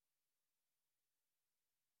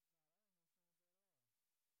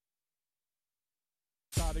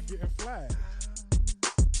tired of getting flagged.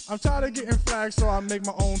 I'm tired of getting flagged, so I make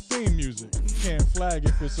my own theme music. You can't flag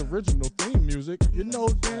if it's original theme music. You know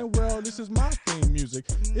damn well this is my theme music.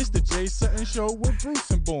 It's the Jay Sutton Show with Bruce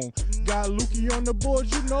and Boom. Got Lukey on the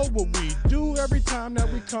board, you know what we do every time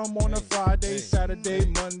that we come on a Friday, Saturday,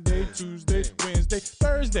 Monday, Tuesday, Wednesday,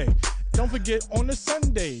 Thursday. Don't forget on a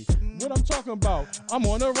Sunday. What I'm talking about, I'm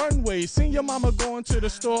on a runway. Seen your mama going to the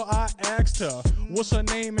store, I asked her, what's her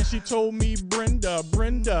name? And she told me Brenda.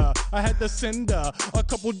 I had to send her a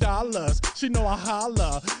couple dollars. She know I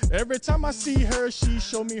holler. Every time I see her, she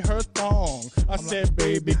show me her thong. I said,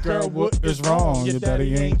 baby girl, what is wrong? Your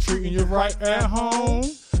daddy ain't treating you right at home.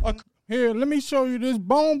 Here, let me show you this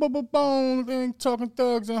bone thing, talking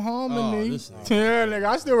thugs and harmony. Yeah, nigga,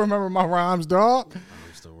 I still remember my rhymes, dog.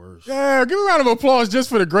 The worst. Yeah, give a round of applause just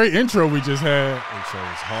for the great intro we just had. Intro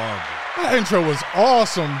was horrible. That intro was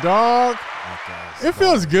awesome, dog. It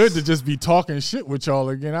feels good to just be talking shit with y'all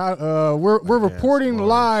again. We're reporting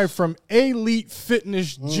live from Alete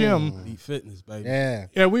Fitness Gym. Elite Fitness, baby.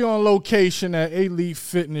 Yeah, we on location at Alete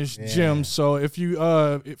Fitness Gym. So if you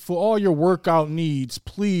for all your workout needs,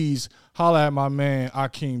 please holla at my man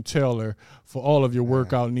Akeem Taylor for all of your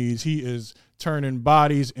workout needs. He is turning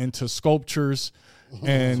bodies into sculptures.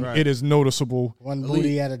 And it is noticeable. One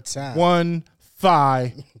booty at a time. One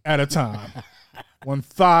thigh at a time. One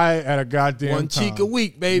thigh at a goddamn One time. cheek a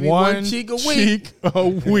week, baby. One cheek a week.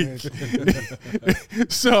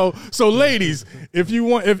 So ladies, if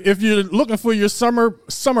you're looking for your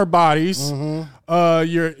summer bodies,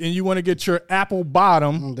 and you want to get your apple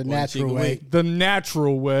bottom, the natural way. The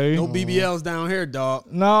natural way. No BBLs down here, dog.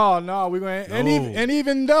 No, we're going. And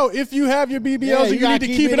even though if you have your BBLs, you need to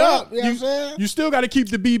keep it up. You know what I'm saying? You still got to keep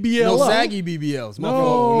the BBL No up. saggy BBLs.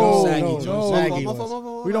 No saggy.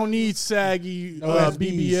 We don't need saggy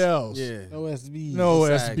BBLs. Yeah. No SBs. No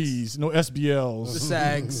The SBs. No SBLs. The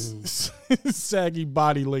sags. Saggy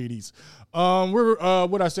body ladies. We're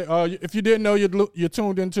what I say. If you didn't know, you're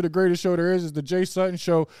tuned into the greatest show there is the Jay Sutton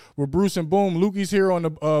Show with Bruce and Boom. Lukey's here on the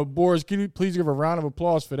boards. Can you please give a round of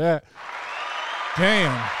applause for that?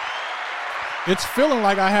 Damn, it's feeling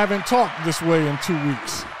like I haven't talked this way in 2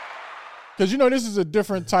 weeks. Because, this is a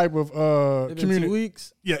different type of community. 2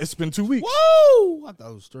 weeks? Yeah, it's been 2 weeks. Whoa! I thought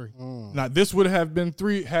it was 3. Now, this would have been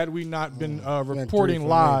 3 had we not been reporting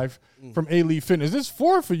live from Alete Fitness. This is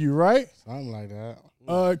 4 for you, right? Something like that.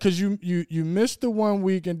 Because you missed the 1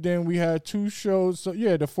 week, and then we had 2 shows. So,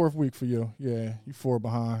 yeah, the 4th week for you. Yeah, you 4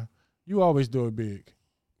 behind. You always do it big.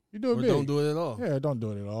 You do it big. Don't do it at all. Yeah, don't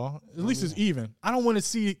do it at all. At least it's even. I don't want to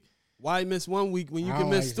see... Why miss 1 week when you can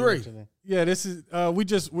miss 3? Yeah, this is we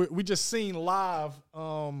just seen live.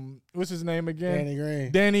 What's his name again? Danny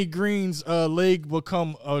Green. Danny Green's leg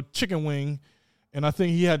become a chicken wing, and I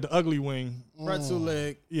think he had the ugly wing. Pretzel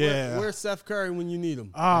leg. Yeah. Where's Seth Curry when you need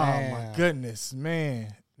him? Oh my goodness,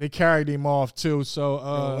 man! They carried him off too.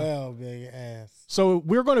 So big ass. So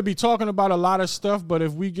we're going to be talking about a lot of stuff, but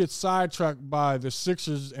if we get sidetracked by the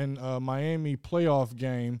Sixers and Miami playoff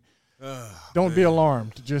game. Don't be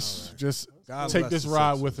alarmed. Just take this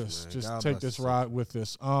ride with us. Just take this ride with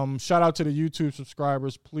us. Shout out to the YouTube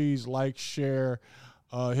subscribers. Please like, share,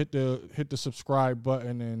 hit the subscribe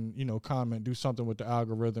button, and comment. Do something with the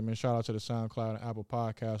algorithm. And shout out to the SoundCloud and Apple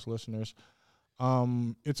Podcast listeners.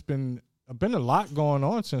 It's been a lot going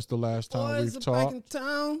on since the last time we've talked. Back in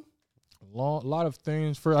town. A lot of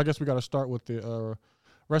things. I guess we got to start with the.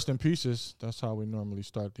 Rest in pieces. That's how we normally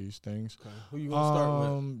start these things. Okay. Who you gonna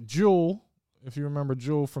start with? Jewel, if you remember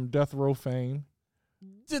Jewel from Death Row fame.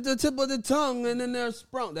 The tip of the tongue, and then there's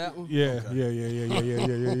Sprung. That one. Yeah.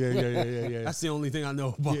 That's the only thing I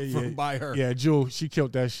know about by her. Yeah, Jewel, she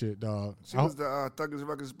killed that shit, dog. She was the Thuggish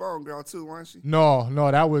Ruggers Bone girl too, wasn't she? No,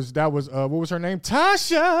 that was what was her name?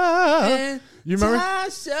 Tasha. You remember?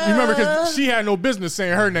 Tasha. You remember because she had no business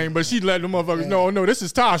saying her name, but she let the motherfuckers know. No, this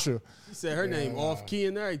is Tasha. She said her name off key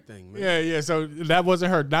and everything, man. Yeah. So that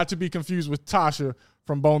wasn't her. Not to be confused with Tasha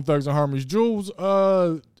from Bone Thugs and Harmonies. Jules,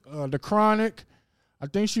 the Chronic. I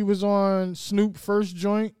think she was on Snoop first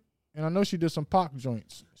joint, and I know she did some Pac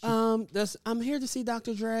joints. I'm here to see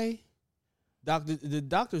Dr. Dre. The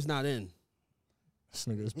doctor's not in. This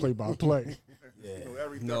nigga is play by play. Yeah,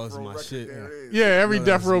 it's my shit. Yeah, every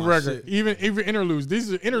Death Row record, even interludes.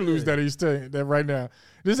 These are interludes that he's saying that right now.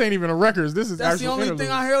 This ain't even a record. This is that's actual the only interludes.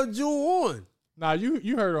 thing I heard Jewel on. Nah,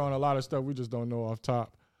 you heard her on a lot of stuff. We just don't know off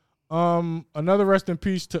top. Another rest in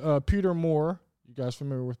peace to Peter Moore. You guys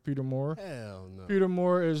familiar with Peter Moore? Hell no. Peter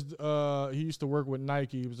Moore is he used to work with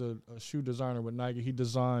Nike. He was a shoe designer with Nike. He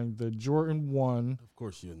designed the Jordan 1. Of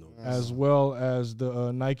course you know. As well as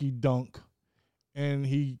the Nike Dunk. And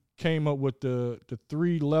he came up with the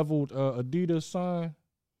 3-leveled Adidas sign.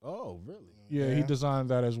 Oh, really? Yeah, he designed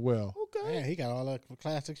that as well. Okay. Yeah, he got all that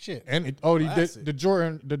classic shit. And he Classic. did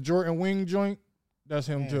the Jordan wing joint. That's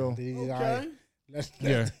him too. Okay.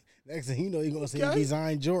 Yeah. Next thing you know, you're gonna say Okay. he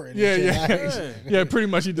designed Jordan. Yeah, and yeah, shit like- yeah. Pretty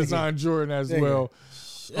much, he designed Jordan as well.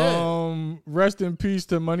 Rest in peace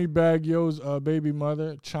to Moneybagg Yo's baby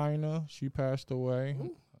mother, China. She passed away.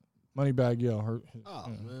 Moneybagg Yo, her. Oh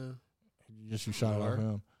man. Just you shot Know off her?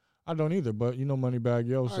 him. I don't either, but you know Moneybagg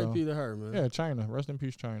Yo. So R.I.P. to her, man. yeah, China. Rest in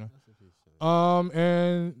peace, China.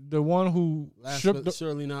 And the one who Last shook but the,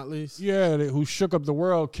 surely not least. who shook up the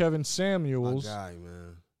world, Kevin My Samuels. guy,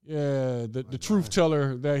 man. Yeah, the truth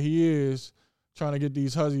teller that he is, trying to get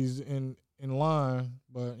these hussies in line,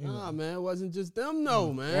 but you Nah, know. man, it wasn't just them,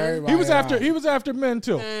 no, man. Everybody He was after men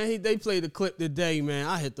too. Man, they played the clip today, man.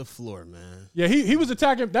 I hit the floor, man. Yeah, he was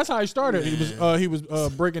attacking. That's how he started. He was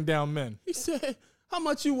breaking down men. He said, "How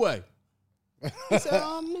much you weigh?" He said,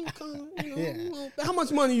 "How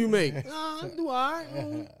much money you make?" I do all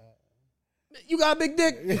right. You got a big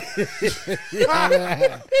dick.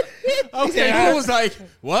 Okay, I was like,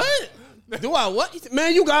 "What? Do I what?" He said,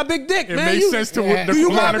 "Man, you got a big dick, It man. makes sense to yeah. the You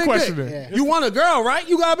got line a of big questioning. dick. You want a girl, right?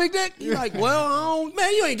 You got a big dick?" He's like, "Well, I don't,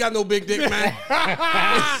 man, you ain't got no big dick, man."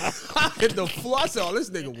 I hit the floor. I said, "Oh, this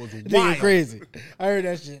nigga was Nigga wild. crazy. I heard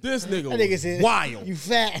that shit. This nigga That nigga was said, wild. You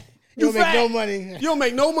fat. You You don't make fat. no money. You don't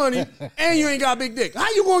make no money, and you ain't got a big dick. How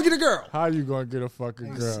you gonna get a girl?" How you gonna get a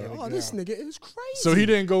fucking girl? Oh, this nigga is crazy. So he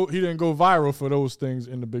didn't go viral for those things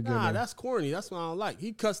in the beginning. Nah, that's corny. That's what I don't like.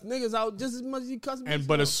 He cussed niggas out just as much as he cussed me.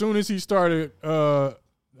 But as soon as he started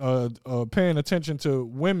paying attention to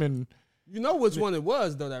women, You know which one it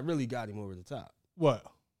was though that really got him over the top? what?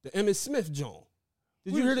 The Emmett Smith joint.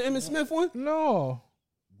 Did you hear the Emmett Smith one? No.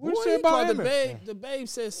 What you Boy, say he about called Emmett? the babe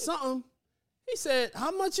said something. He said,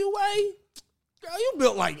 "How much you weigh?" Girl, you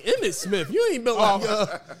built like Emmett Smith. You ain't built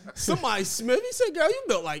like somebody Smith. He said, "Girl, you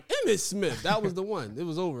built like Emmett Smith." That was the one. It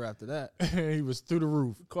was over after that. He was through the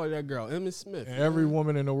roof. Called that girl Emmett Smith. And every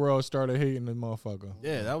woman in the world started hating the motherfucker.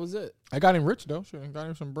 Yeah, that was it. I got him rich though. Shit, got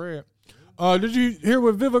him some bread. Did you hear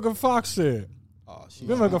what Vivica Fox said? Oh,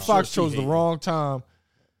 Vivica Fox chose the wrong time.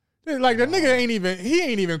 Like the nigga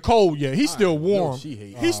ain't even cold yet. He's still warm. she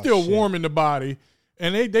hate He's still warm in the body.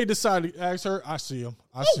 And they decided to ask her. I see him.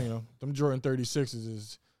 Them Jordan 36s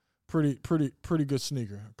is pretty good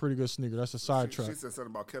sneaker. Pretty good sneaker. That's a She sidetrack. said something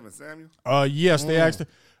about Kevin Samuel. Yes, they asked her.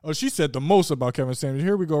 Oh, she said the most about Kevin Samuels.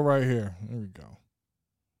 Here we go right here. Here we go.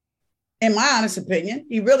 In my honest opinion,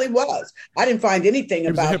 he really was. I didn't find anything was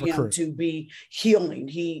a about him hypocrite. to be healing.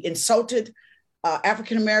 He insulted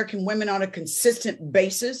African American women on a consistent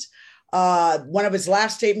basis. One of his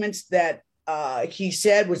last statements that he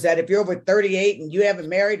said was that if you're over 38 and you haven't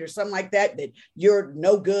married or something like that, that you're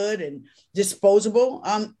no good and disposable.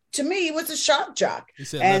 To me, it was a shock jock. He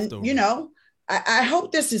said And, leftover. you know, I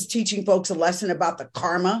hope this is teaching folks a lesson about the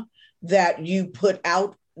karma that you put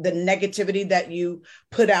out, the negativity that you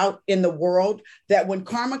put out in the world, that when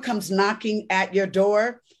karma comes knocking at your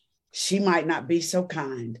door, she might not be so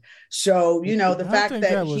kind. So, you know, the I fact think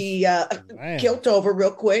that that was- he Man. killed over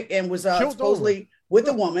real quick and was Killed supposedly with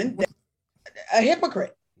a woman, a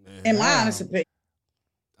hypocrite, Man, in my Wow. honest opinion.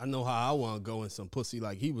 I know how I want to go in some pussy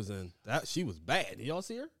like he was in. That she was bad. Did y'all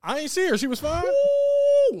see her? I ain't see her. She was fine.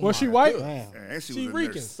 Ooh, Was she my white? goodness. Damn. And she She was a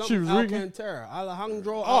reeking. nurse. Something was reeking? Alcantara.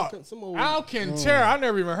 Alejandro. Some old. Alcantara. I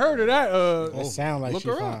never even heard of that. That sound like look she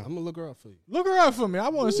her up. fine. I'm gonna look her up for you. Look her up for me. I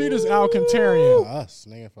want to see this For Alcantarian. us,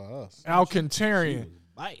 nigga, for us. Alcantarian.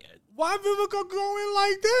 Bad. Why Vivica going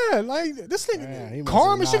like that? Like this Yeah, he nigga, must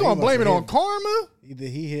karma. have- She nah, gonna he blame must it have on hit- karma. Either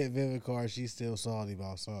he hit Vivica or she's still salty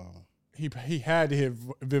about something. He had to hit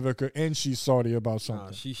Vivica, and she's salty about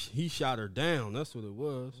Nah, something. he shot her down. That's what it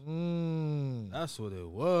was. Mm. That's what it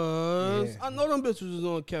was. Yeah. I know them bitches was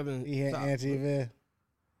on Kevin. He hit top. Auntie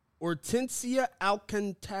Hortensia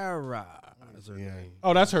Alcantara is her Yeah. name.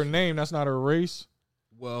 Oh, that's her name. That's not her race.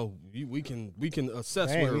 Well, we can assess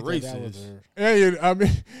Damn, what her we thought race that was is. her. Yeah, I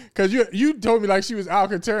mean, because you told me like she was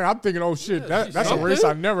Alcantarian. I'm thinking, oh shit, Yeah, that's a something. race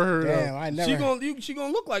I never heard Damn, of. I never. She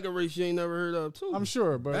gonna look like a race you ain't never heard of too. I'm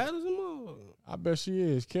sure, but Bad as a mother. I bet she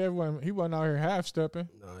is. Kev wasn't out here half stepping.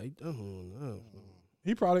 Nah, he don't.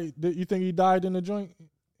 He probably. You think he died in the joint?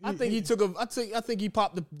 I think he took a. I think he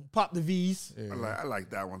popped the V's. Yeah. I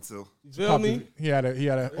like that one too. You feel Popped me? He had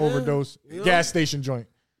a overdose Yeah. gas station joint.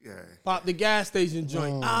 Yeah. Popped the gas station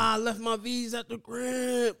joint. I left my V's at the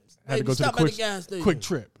crib. Had to Baby, go to the stop at the gas station. quick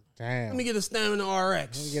trip. Damn. Let me get a Stamina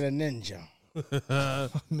RX. Let me get a ninja.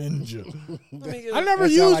 Ninja. Let me get I never That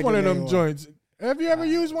sound used like one the of them name one. joints. Have you ever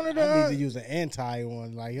used one of I need to the use an anti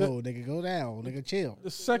one. Like, yo, nigga, go down. Nigga, chill.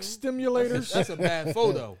 sex stimulators? That's a bad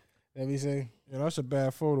photo. Let me see. Yeah, that's a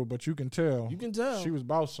bad photo, but you can tell. You can tell. She was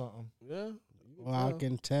about something. Yeah. Well, I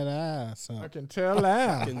can tell that. So. I can tell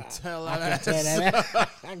that. I can tell I that. can tell that.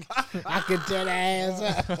 I can tell that ass.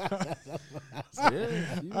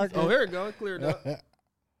 Yeah. Oh, here it go. It cleared up.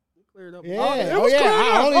 Cleared up. Yeah. It was clear.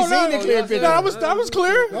 I only seen the clear yeah. picture. That was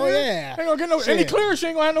clear. Oh yeah. Ain't gonna get no any clearer. She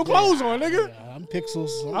ain't gonna have no clothes on, nigga. Yeah, I'm pixels.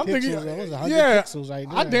 I'm thinking, That was 100 yeah, pixels right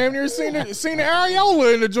there. I damn near seen the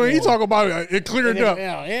areola in the joint. He talk about it cleared up.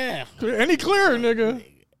 Yeah. Any clearer, nigga?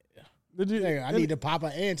 Did you? Nigga, I need to pop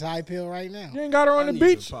an anti-pill right now. You ain't got her on the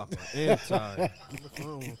beach. Anti.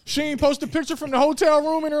 She ain't post a picture from the hotel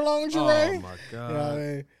room in her lingerie. Oh my god. You know what I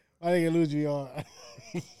mean? I think it lose me on.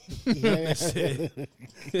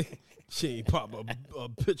 She ain't pop a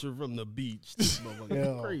picture from the beach. This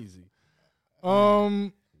motherfucker crazy.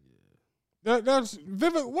 That's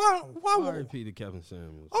Vivid. Why? R.I.P. to Kevin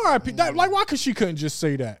Samuels. R.I.P. Why could she couldn't just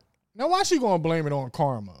say that? Now why she gonna blame it on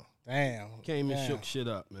karma? Damn. Came and shook shit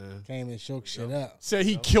up, man. Came and shook shit up. Said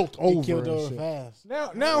he killed over. He killed and over shit. fast.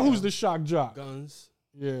 Now who's the shock jock? Guns.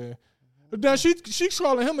 Yeah. But then she's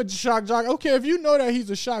calling him a shock jock. Okay, if you know that he's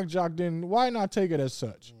a shock jock, then why not take it as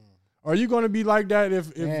such? Are you going to be like that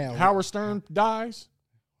if Howard Stern dies?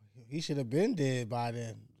 He should have been dead by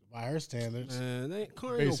then, by her standards. Man, ain't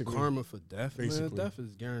no karma for death. Man, death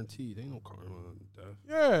is guaranteed. Ain't no karma on death.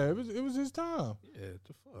 Yeah, it was his time. Yeah,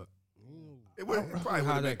 the fuck. It probably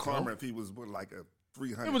would have been karma if he was with like a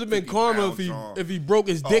 300. It would have been karma if he broke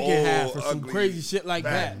his dick in half or some crazy shit like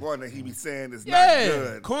that. One that he be saying is not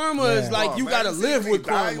good. Karma is like you gotta live with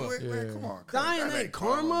karma. Man, come on, dying ain't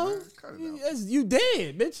karma. You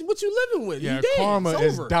dead, bitch. What you living with? Yeah, you dead. karma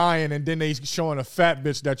is dying, and then they showing a fat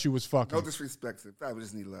bitch that you was fucking. No disrespect. I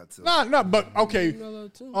just need love too. Nah, but okay.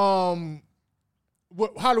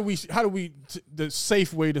 How do we the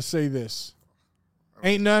safe way to say this?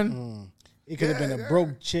 Ain't none. It could have been a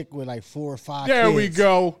broke chick with like 4 or 5 There kids. we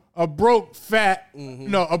go. A broke fat.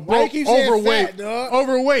 No, a broke overweight.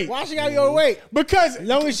 Overweight. Why she gotta be overweight? Because as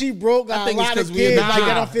long as she broke, got a lot of kids, like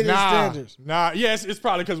that don't fit his standards. Yes, it's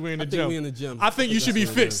probably because we're in the gym. We in the gym. I think you should be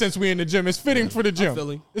fit since we're in the gym. It's fitting for the gym.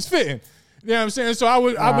 Feeling. It's fitting. You know what I'm saying? So I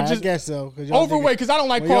would just I guess so. overweight because I don't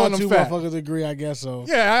like calling them two fat. Motherfuckers agree, I guess so.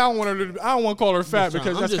 Yeah, I don't want to call her fat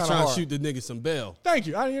because I'm that's just kind of trying hard. to shoot the nigga some bail. Thank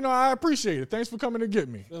you. I appreciate it. Thanks for coming to get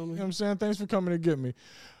me. You know what I'm saying? Thanks for coming to get me.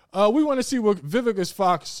 We want to see what Vivica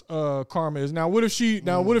Fox karma is. Now, what if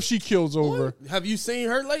she kills over? Have you seen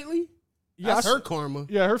her lately? That's her karma.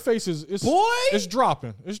 Yeah, her face is it's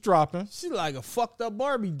dropping. It's dropping. She like a fucked up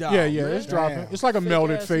Barbie doll. Yeah, man. it's dropping. Damn. It's like a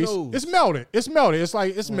melted face. Nose. It's melted. It's melted. It's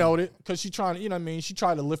like it's melted because she trying to, you know what I mean? She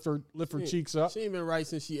tried to lift her cheeks up. She ain't been right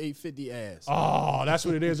since she ate 50 ass. Oh, that's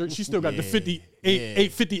what it is. She still got the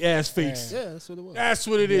 50 ass face. Yeah, that's what it was. That's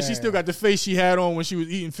what it is. She still got the face she had on when she was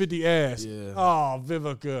eating 50 ass. Yeah. Oh,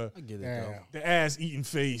 Vivica. I get it though. The ass eating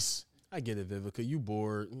face. I get it, Vivica. You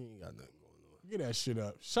bored. You ain't got nothing going on. Get that shit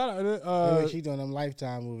up. Shout out. She doing them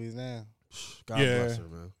Lifetime movies now. God bless her,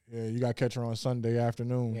 man. Yeah, you got to catch her on Sunday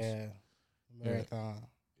afternoons. Yeah, marathon.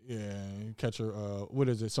 Yeah, you catch her. What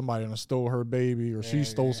is it? Somebody done stole her baby, or she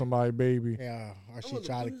stole somebody's baby. Yeah, or she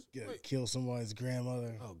tried to kill someone's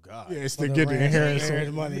grandmother. Oh God. Yeah, it's to get the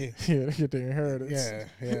inheritance money. Yeah, to get the inheritance.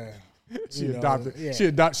 Yeah. She adopted.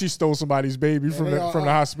 Yeah. She stole somebody's baby from the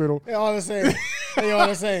hospital. They all the same. They all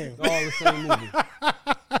the same. All the same movie.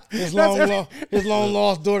 His long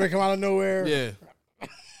lost daughter come out of nowhere. Yeah.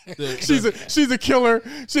 She's a killer.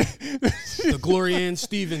 The Gloria Ann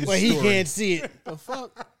Stevens But he story. can't see it. The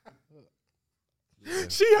fuck?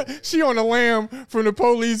 She on the lam from the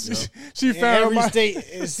police. Yep. She In found every her state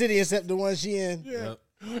and city except the one she in. Yeah. Yep.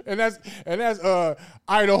 And that's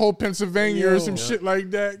Idaho, Pennsylvania, or some shit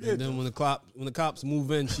like that. And then when the cops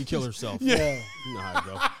move in, she kill herself. Yeah. You know how it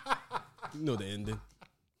go. You know the ending.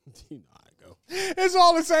 You know how it go. It's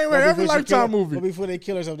all the same way. Every Lifetime movie. But before they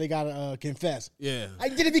kill herself, they gotta confess. Yeah. I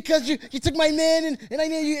did it because you took my man and I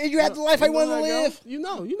knew you had the life I wanted to live. You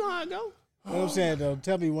know how it go. You know what I'm saying though?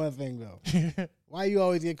 Tell me one thing though. Why you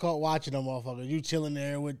always get caught watching them motherfuckers? You chilling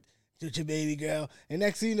there with your baby girl, and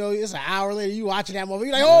next thing you know, it's an hour later, you watching that motherfucker.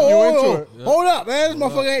 You're like, hold up, man. This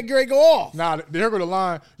motherfucker ain't ready to go off. Nah, there go the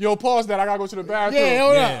line. Yo, pause that. I gotta go to the bathroom. Yeah,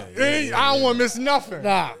 hold up. I don't want to miss nothing.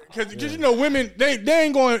 Nah, because you know, women they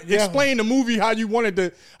ain't going to explain the movie how you want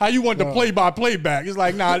the play-by-play back. It's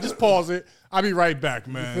like, nah, just pause it. I'll be right back,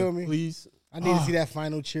 man. You feel me? Please. I need to see that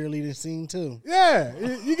final cheerleader scene too. Yeah,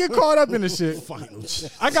 you get caught up in the shit. Final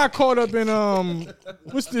shit. I got caught up in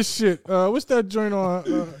what's this shit? What's that joint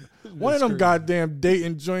on? One of them goddamn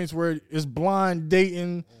dating joints where it's blind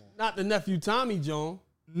dating. Not the nephew Tommy John.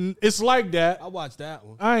 It's like that. I watched that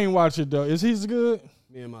one. I ain't watch it though. Is he good?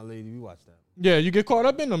 Me and my lady, we watched that one. Yeah, you get caught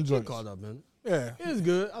up in them joints. Caught up in it. Yeah. It's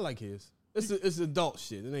good. I like his. It's adult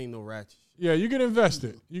shit. It ain't no ratchet shit. Yeah, you get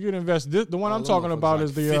invested. You get invested. The one I'm talking about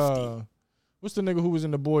is the what's the nigga who was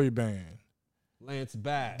in the boy band? Lance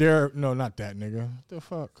Bass. No, not that nigga. What the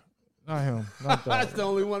fuck? Not him. Not that. That's the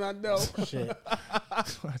only one I know. Shit.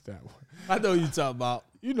 Not that one. I know you talking about.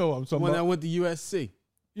 You know what I'm talking When I about. went to USC.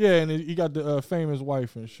 Yeah, and he got the famous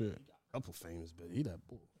wife and shit. Couple famous, but he that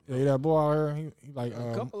boy. Yeah, he that boy out here. He like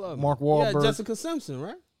A couple of them. Mark Wahlberg. Yeah, Jessica Simpson,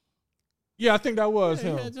 right? Yeah, I think that was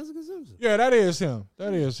him. Yeah, Jessica Simpson. Yeah, that is him.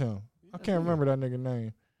 That is him. I can't remember that nigga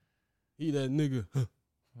name. He that nigga.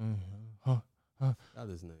 That's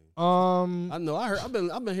his name. I know. I've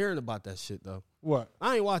been hearing about that shit though. What?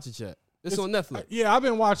 I ain't watch it yet. It's on Netflix. Yeah, I've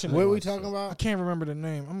been watching it. What are we talking about? I can't remember the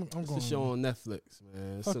name. I'm It's going. a show on Netflix,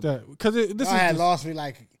 man. Fuck that. Because this I is had just, lost me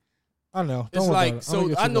like. I know. It's Don't worry like about it.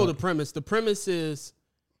 so. I know the premise. The premise is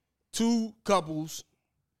two couples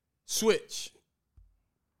switch,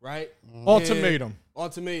 right? Ultimatum.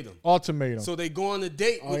 Ultimatum. So they go on a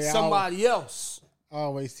date with somebody else. I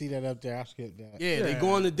always see that up there. I skipped that. Yeah, they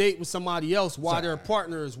go on a date with somebody else while their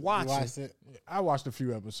partner is watching. Watched it. I watched a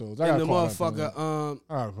few episodes. And the motherfucker,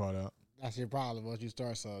 I got caught up. That's your problem. Once you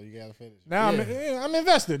start, so you gotta finish. Now I'm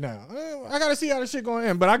invested now. I gotta see how the shit going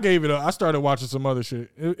in. But I gave it up. I started watching some other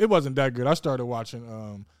shit. It wasn't that good. I started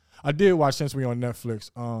watching. I did watch since we on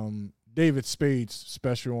Netflix. David Spade's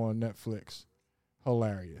special on Netflix.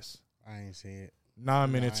 Hilarious. I ain't see it.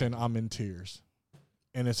 9 minutes and I'm in tears.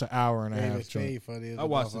 And it's an hour and a half. I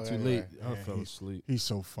watched it too late. I fell asleep. He's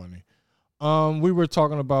so funny. We were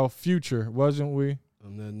talking about Future, wasn't we?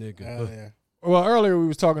 I'm that nigga. Well, earlier we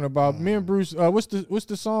was talking about me and Bruce. What's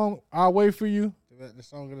the song? I'll Wait for You. The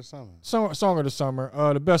song of the summer. Song of the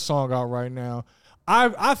summer. The best song out right now.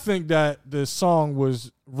 I think that the song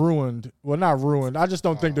was ruined. Well, not ruined. I just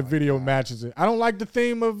don't think the video matches it. I don't like the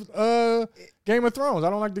theme of Game of Thrones.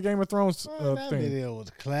 I don't like the Game of Thrones that theme. video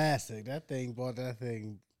was classic. That thing bought that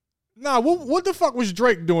thing. Nah, what the fuck was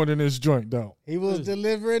Drake doing in this joint though? He was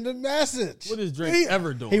delivering the message. What is Drake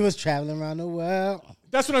ever doing? He was traveling around the world.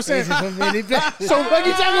 That's what I'm saying. So what you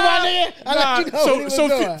talking about, nigga? I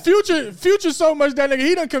let you know Future so much that nigga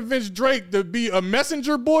he done convinced Drake to be a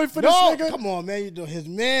messenger boy for this nigga. Come on, man. You know, his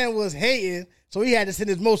man was hating, so he had to send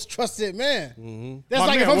his most trusted man. Mm-hmm. That's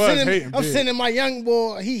like if I'm sending my young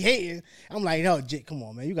boy, he hating. I'm like, no, Jake, come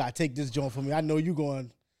on, man. You gotta take this joint from me. I know you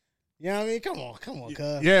going. You know what I mean? Come on,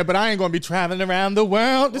 cuz. Yeah, but I ain't gonna be traveling around the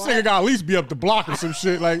world. This nigga got at least be up the block or some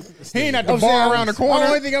shit. Like he ain't at the bar around the corner. The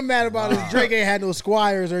only thing I'm mad about is Drake ain't had no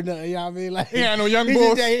squires or nothing. You know what I mean? Like he had no young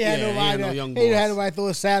boys. He had nobody throw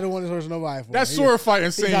a saddle on his horse. Nobody. That sword fighting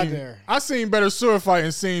scene. I seen better sword fighting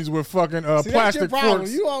scenes with fucking plastic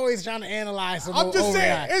forks. You always trying to analyze. I'm just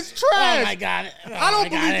saying it's trash. Oh my god!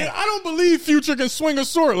 I don't believe Future can swing a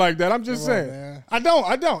sword like that. I'm just saying. Man. I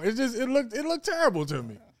don't. It looked terrible to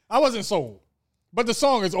me. I wasn't sold. But the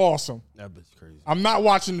song is awesome. That bitch crazy. I'm not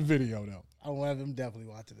watching the video though. I want them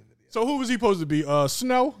definitely watching the video. So who was he supposed to be?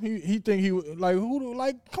 Snow? He think he was like who?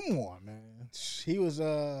 Like come on, man. He was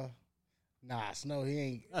Snow. He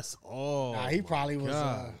ain't. That's all. Nah, he probably was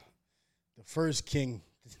the first king.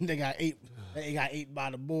 They got ate by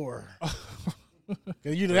the boar.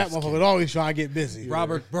 Cause you know that motherfucker was always trying to get busy.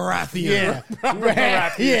 Robert Baratheon.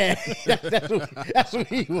 Yeah, that's what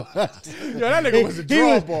he was. Yeah, that nigga was a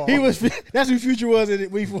draw ball. That's who Future was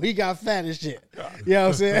before he got fat and shit. You know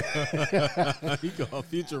what I'm saying? He called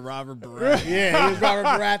Future Robert Baratheon. Yeah, he was Robert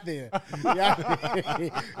Baratheon.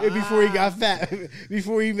 Before he got fat,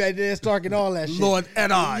 before he met Ned Stark and all that shit. Lord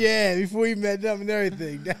Eddard. Yeah, before he met them and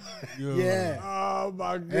everything. Yeah. Oh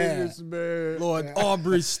my goodness, man. Lord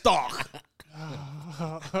Aubrey Stark. Yeah,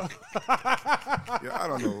 I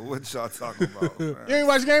don't know what y'all talking about. Man. You ain't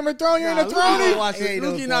watch Game of Thrones? You ain't a Throny?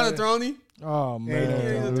 Luke not a Throny. Oh man, He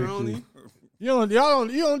ain't a Throny. You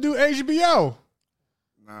don't do HBO.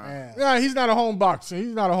 Nah. Yeah, he's not a home box.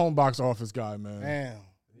 He's not a home box office guy, man. Damn,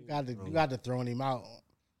 you got to throw him out.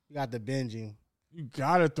 You got to binge him. You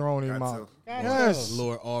gotta throw him out. Yes,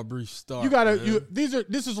 Lord Aubrey Stark. You gotta.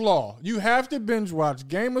 This is law. You have to binge watch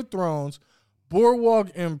Game of Thrones,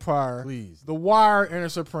 Boardwalk Empire, Please. The Wire, and The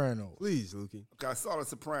Sopranos. Please, Lukey. Okay, I saw The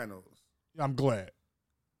Sopranos. I'm glad.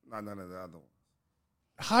 Not none of the other ones.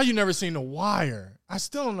 How you never seen The Wire? I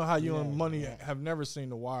still don't know how you and Money have never seen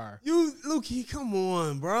The Wire. You, Lukey, come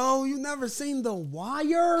on, bro. You never seen The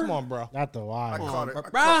Wire? Come on, bro. not the wire.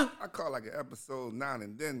 I caught like an episode now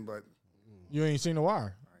and then, but You ain't seen The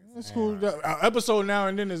Wire. That's cool. Episode now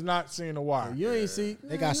and then is not seeing The Wire. You ain't see.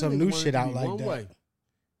 They got some new shit out like that. Way.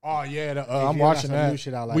 Oh yeah, I'm watching that. New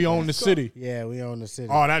shit out like We that. Own the City. Yeah, We Own the City.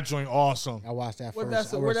 Oh, that joint awesome. I watched that Where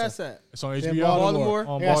first. where that's at? It's on It's in HBO. Baltimore.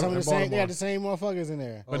 On They got some of Baltimore. the same. They got the same motherfuckers in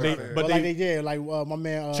there. But My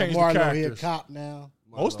man changed the Marlo, he a characters. cop now.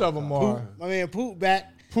 Most of them are. My man Poop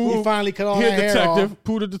back. Poop, He finally cut all he a that hair detective. off.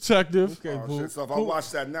 Pooh the detective. Okay, Oh, shit. So if I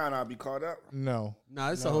watch that now, I'll be caught up. No,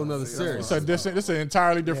 Nah, it's a whole nother series. so this is an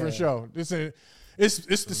entirely different show. It's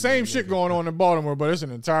the same shit going on in Baltimore, but it's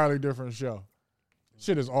an entirely different show.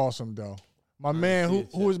 Shit is awesome though. My man,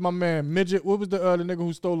 who is my man? Midget. What was the nigga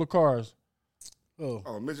who stole the cars?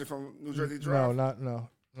 Oh, midget from New Jersey Drive. No,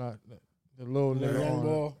 not the little nigga. Young on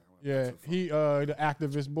boy. it. Yeah, he the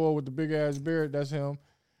activist boy with the big ass beard. That's him.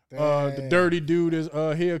 The dirty dude is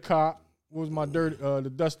he a cop. What was my dirty the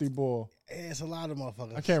dusty boy? Yeah, it's a lot of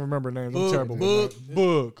motherfuckers. I can't remember names. I'm Boog, terrible. Boog. with names.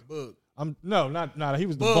 Boog. Boog. I'm not he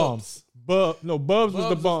was the Bubs. bum. Bubs was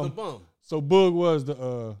the bum. So Boog was the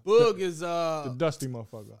Boog is the dusty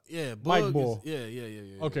motherfucker. yeah, Boog Mike Bull. Yeah.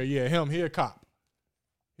 Okay, yeah, him. He a cop.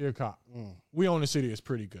 We Own the City is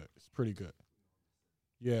pretty good. It's pretty good.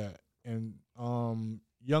 Yeah, and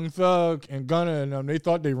Young Thug and Gunna and them, they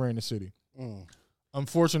thought they ran the city.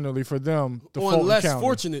 Unfortunately for them, the On Fulton less County,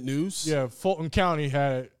 fortunate news. yeah, Fulton County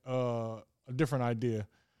had a different idea.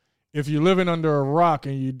 If you're living under a rock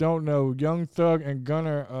and you don't know, Young Thug and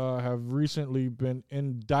Gunna have recently been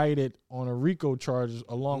indicted on a RICO charges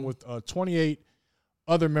along with 28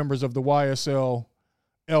 other members of the YSL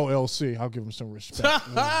LLC. I'll give them some respect.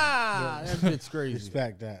 That shit's crazy.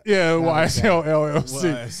 Respect that. Yeah, YSL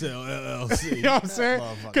LLC. YSL LLC. You know what I'm saying?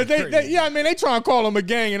 Because Motherfucker they try to call them a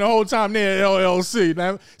gang, and the whole time they're LLC.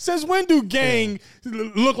 Now, since when do gang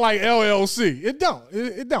look like LLC? It don't.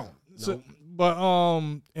 It don't. So, but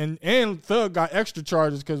and Thug got extra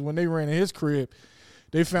charges because when they ran in his crib,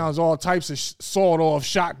 they found all types of sawed-off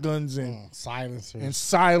shotguns and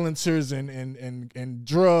silencers and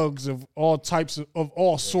drugs of all types of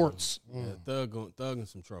all sorts. Yeah, Thug in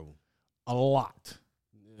some trouble. A lot.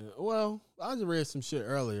 Yeah, well, I just read some shit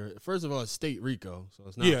earlier. First of all, it's state RICO, so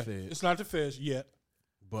it's not feds. It's not the feds yet.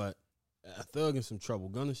 But Thug in some trouble.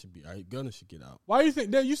 Gunna should be all right. Gunna should get out. Why do you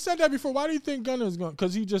think that? You said that before. Why do you think Gunna's going?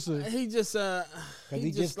 Because he just He just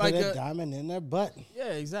put a diamond in their butt.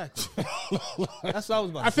 Yeah, exactly. That's what I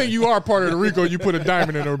was about to I say. think you are part of the RICO. You put a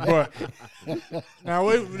diamond in her butt. Now,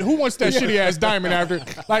 who wants that shitty ass diamond after?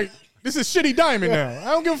 Like, this is shitty diamond now. I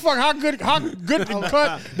don't give a fuck how good the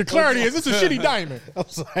cut, the clarity is. It's a shitty diamond. I'm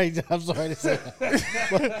sorry to say that.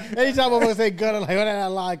 But anytime I'm gonna say gun, I'm like, when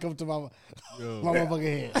that line come to my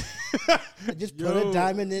motherfucking head. I just put a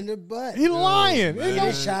diamond in her butt. He lying.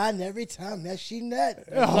 It shine every time that she nut.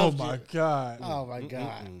 Oh my God. Oh my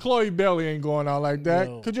God. Chloe Bailey ain't going out like that.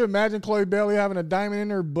 No. Could you imagine Chloe Bailey having a diamond in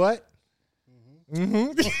her butt?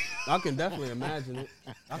 I can definitely imagine it.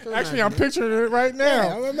 Actually, I'm picturing it right Yeah,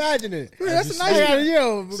 now. I'm imagining it. That's a I nice,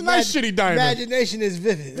 gotta, it's a nice shitty diamond. Imagination is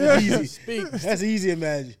vivid. It's easy. That's easy to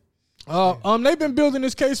imagine. They've been building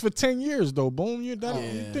this case for 10 years though. Boom, you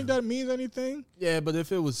think that means anything? Yeah, but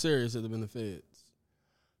if it was serious, it'd have been the feds.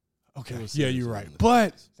 Okay, yeah, you're right.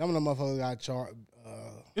 But Some of them motherfuckers got charged.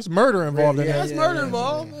 it's murder involved in Yeah, that. That's murder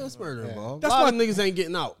involved. That's murder involved. That's A lot why of niggas ain't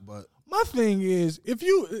getting out, but My thing is, if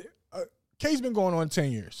you case been going on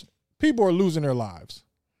 10 years, people are losing their lives.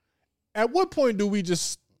 At what point do we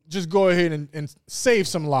just go ahead and save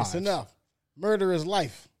some lives? It's enough. Murder is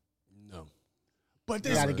life. no. But We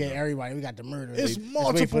this, got to get everybody. We got the murder. it's Let's wait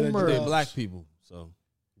multiple for the murders. They black people, so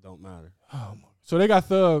it don't matter. So they got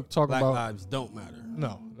Thug talking Black about lives don't matter.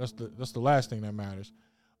 no. That's the last thing that matters.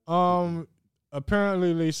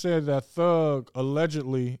 Apparently they said that Thug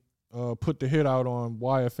allegedly put the hit out on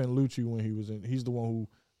YFN Lucci when he was in. He's the one who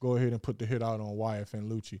go ahead and put the hit out on YFN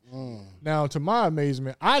Lucci. Now, to my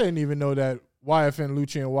amazement, I didn't even know that YFN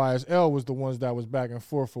Lucci and YSL was the ones that was back and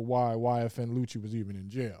forth for why YFN Lucci was even in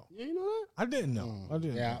jail. Yeah, you know that? I didn't know. I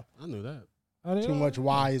didn't. Yeah. Know. I knew that. I didn't Too know. much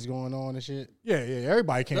why is going on and shit. Yeah.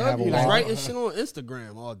 Everybody can't have a He was why. writing shit on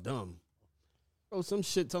Instagram, all dumb. Bro, some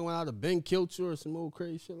shit talking about how the Ben killed you or some old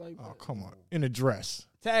crazy shit like that. Oh, come on. In a dress.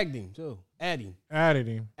 Tagged him, too. Add him. Added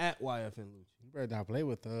him. At YFN Lucci. You better not play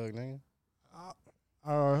with Thug, nigga.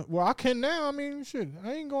 Well, I can now. I mean, shit.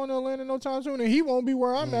 I ain't going to Atlanta no time soon, and he won't be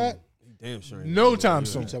where I'm at. He damn sure ain't No gonna do time that.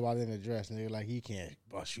 soon. You talk about in a dress, nigga, like he can't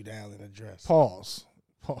bust you down in a dress. Pause.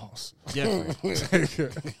 Jeffrey,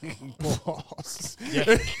 Pause.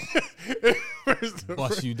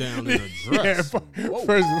 bust you down in a Yeah, dress.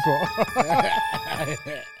 first of all.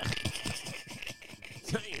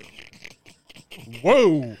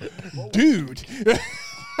 Whoa, dude.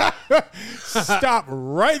 Stop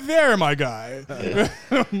right there, my guy.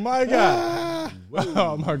 My God.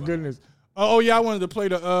 Oh, my goodness. Oh, yeah, I wanted to play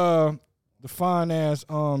the the fine ass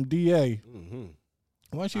DA. Mm-hmm.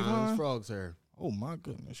 Wasn't she fine? Frog's hair. Oh my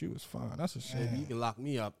goodness, she was fine. That's a shame. Baby, you can lock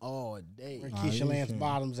me up all day. Where Keisha Lance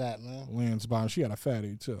Bottoms at, man? Lance Bottom, she had a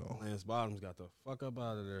fatty too. Lance Bottoms got the fuck up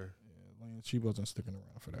out of there. Yeah, Lance, she wasn't sticking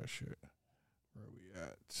around for that shit. Where we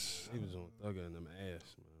at? He was on thugging in them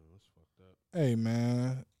ass, man. That's fucked up. Hey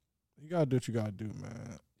man, you gotta do what you gotta do,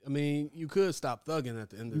 man. I mean, you could stop thugging at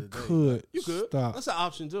the end of the day. You could stop. That's an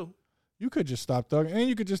option too. You could just stop thugging, and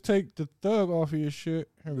you could just take the thug off of your shit.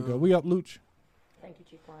 Here we go. We up, Luch. Thank you,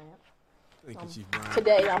 Chief Bryant. Thank you, Chief Bryant.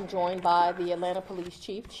 Today, I'm joined by the Atlanta Police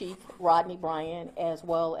Chief, Chief Rodney Bryant, as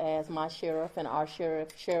well as my sheriff and our sheriff,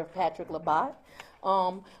 Sheriff Patrick Labatt.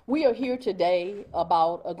 We are here today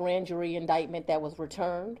about a grand jury indictment that was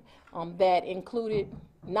returned that included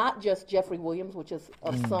not just Jeffrey Williams, which is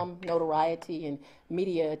of some notoriety and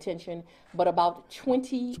media attention, but about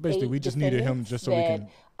 28 So basically, we just needed him just so we that can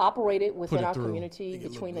operated within it our through. community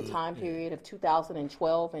between the time period of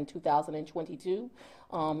 2012 and 2022.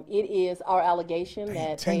 It is our allegation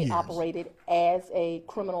that 10 they years. operated as a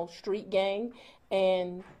criminal street gang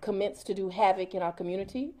and commenced to do havoc in our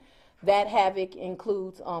community. That havoc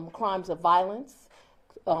includes crimes of violence,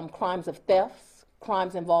 crimes of thefts,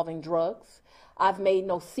 crimes involving drugs. I've made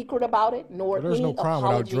no secret about it, nor Well, there's any no crime without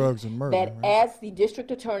apology drugs and murder, that right? as the district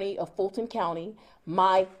attorney of Fulton County,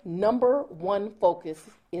 my number one focus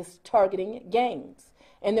is targeting gangs.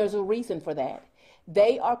 And there's a reason for that.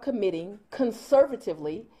 They are committing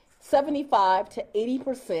conservatively 75 to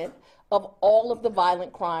 80% of all of the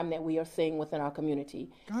violent crime that we are seeing within our community.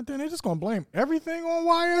 God damn, they just gonna blame everything on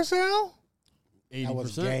YSL? 80%. That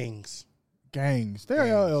was gangs. Gangs. They're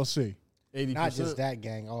LLC. 80%. Not just that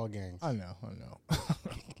gang, all gangs. I know.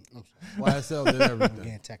 YSL did everything.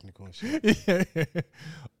 Getting technical and shit.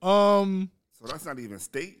 So that's not even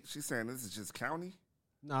state. She's saying this is just county.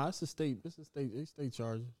 Nah, it's a state. It's a state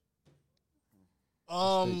charge.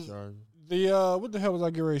 Um, State charge. what the hell was I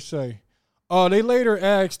getting ready to say? They later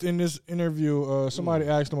asked in this interview, somebody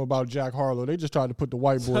asked them about Jack Harlow. They just tried to put the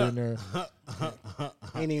white boy in there. I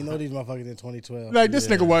didn't even know these motherfuckers in 2012. Like, this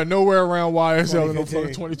nigga wasn't nowhere around YSL in no 2015.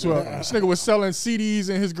 fucking 2012. This nigga was selling CDs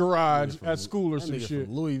in his garage at school or That some nigga shit.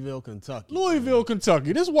 from Louisville, Kentucky. Louisville,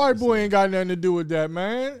 Kentucky. This white boy ain't got nothing to do with that,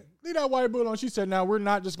 man. Leave that white boy alone. She said, "Now we're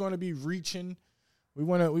not just going to be reaching. We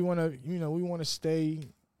want to stay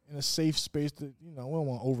in a safe space. That we don't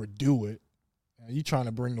want to overdo it. And you trying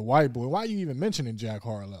to bring the white boy? Why are you even mentioning Jack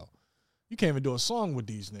Harlow? You can't even do a song with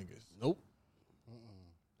these niggas. Nope.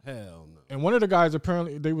 Hell no. And one of the guys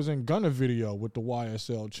apparently they was in Gunna video with the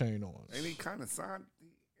YSL chain on. Ain't he kind of signed?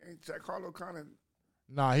 Ain't Jack Harlow kind of?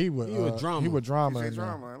 Nah, he was Drama. He was drama. He's in a there.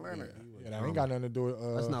 drama, Atlanta. Yeah, that ain't got nothing to do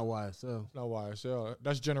with. That's not YSL. No YSL.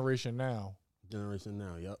 That's Generation Now. Generation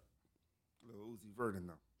Now. Yep. Lil Uzi Vert in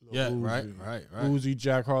them. Yeah. Uzi. Right. Uzi,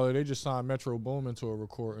 Jack Harlow. They just signed Metro Boomin to a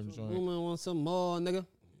recording joint. Boomin' want some more, nigga.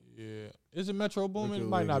 Yeah. Is it Metro Boomin? It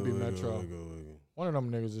might not be Metro. One of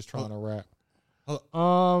them niggas is trying to rap.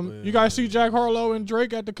 You guys see Jack Harlow and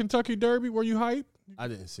Drake at the Kentucky Derby? Were you hype? I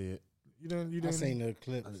didn't see it. You didn't. I seen the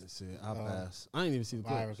clips. I didn't see it. I passed. I didn't even see the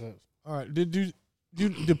Viral clips. clips. All right. Did you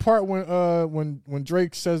the part when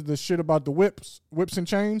Drake says the shit about the whips and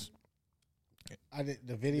chains? I did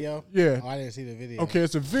the video. Yeah. Oh, I didn't see the video. Okay,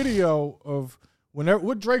 it's a video of whenever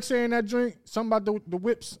what Drake saying in that drink, something about the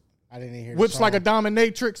whips. I didn't hear. Whips the like a song.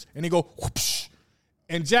 dominatrix, and he go whoopsh.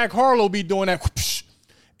 And Jack Harlow be doing that whoopsh.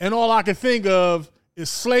 And all I can think of is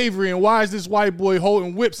slavery and why is this white boy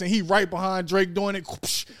holding whips and he right behind Drake doing it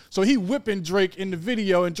whoopsh. So he whipping Drake in the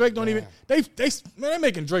video and Drake don't even they're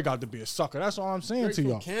making Drake out to be a sucker. That's all I'm saying Drake to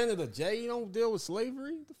from y'all. Canada, Jay. You don't deal with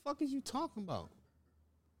slavery. What the fuck is you talking about?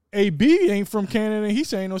 AB ain't from Canada and he's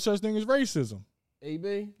saying no such thing as racism.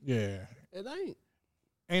 AB? Yeah. It ain't.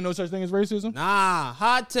 Ain't no such thing as racism? Nah.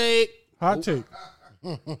 Hot take. Hot take.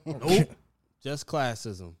 Nope. Just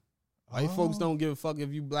classism. White folks don't give a fuck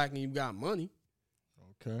if you black and you got money.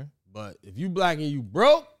 Okay. But if you black and you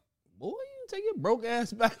broke, boy, you take your broke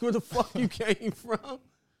ass back where the fuck you came from.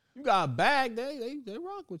 You got a bag, they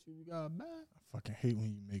rock with you. You got a bag. I fucking hate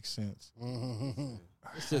when you make sense.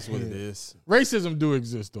 It's just what it is. Racism do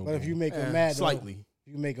exist though. But if man. you make them mad, Slightly.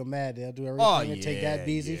 if you make them mad, they'll do everything and take that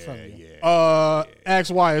BZ from you.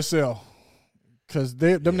 Ask YSL. Cause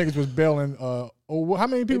them niggas was bailing. How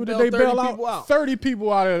many people did they bailed 30 bail people out? out. 30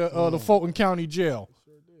 people out of the Fulton County Jail.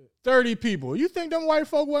 30 people. You think them white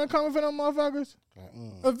folk wasn't coming for them motherfuckers?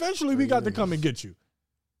 Eventually, we got to come and get you.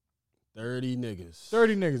 30 niggas.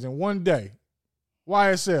 30 niggas in one day.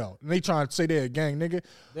 YSL. And they trying to say they're a gang, nigga.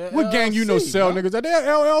 They're What gang you know LLC, sell bro. niggas? They're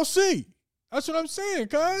LLC. That's what I'm saying,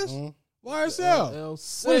 cuz. YSL.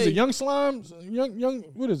 LLC. What is it? Young Slime? Young.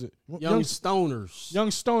 What is it? Young Stoners.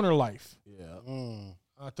 Young Stoner Life. Yeah.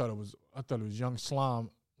 I thought it was Young Slime.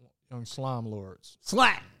 Young Slime Lords.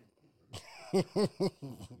 Slap.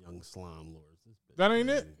 Young Slime Lords. That ain't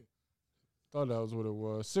it? Thought that was what it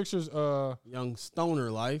was. Sixers. Young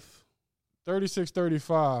Stoner Life.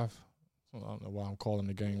 36-35. I don't know why I'm calling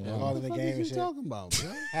the game. Yeah, wrong. calling the What game you and shit. talking about,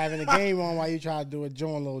 bro? Having a game on while you try to do a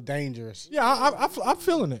joint a little dangerous. Yeah, I'm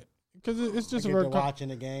feeling it because it's just a Get very. to watching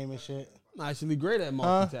the game and shit. I'm actually great at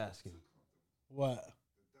multitasking. What?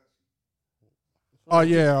 Oh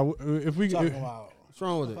yeah, if we. Talking about? What's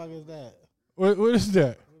wrong with What the it? fuck is that? What is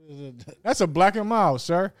that? What is it? That's a Black and Mild,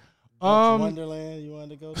 sir. Wonderland you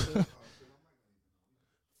wanted to go to?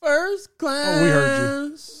 First class. Oh, we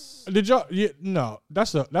heard you. Did y'all? Yeah, no,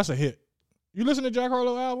 that's a hit. You listen to Jack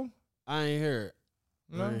Harlow album? I ain't hear it.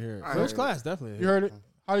 No? I ain't hear it. I First heard class, definitely. You heard it?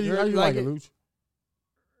 How you You like like it, it? Luch?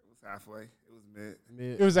 It was halfway. It was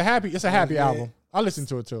mid. It's a happy Yeah. album. I listened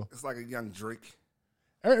to it too. It's like a young Drake.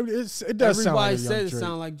 It does sound like Everybody a said young it Drake.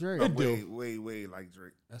 sound like Drake. It do. Way like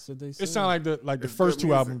Drake. That's what they said. It sound like the It's first good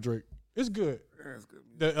two album music. Drake. It's good. Yeah, it's good.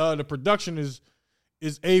 Music. The production is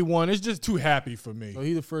A1. It's just too happy for me. So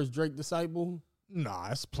he the first Drake disciple? Nah,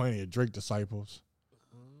 it's plenty of Drake disciples.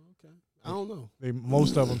 Okay. I don't know.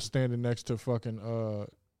 Most of them standing next to fucking.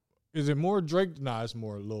 Is it more Drake? Nah, it's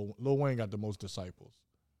more Lil Wayne got the most disciples.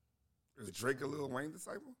 Is Drake a Lil Wayne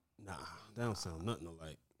disciple? Nah, that don't sound nothing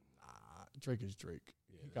alike. Drake is Drake.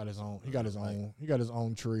 He got his own. He got his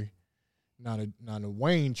own tree. Not a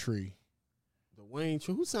Wayne tree. The Wayne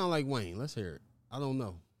tree. Who sound like Wayne? Let's hear it. I don't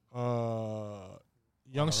know.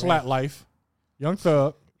 Young Slat Life, Young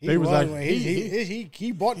Thug. They was like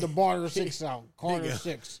he bought the Barter 6 out. Carter Nigga.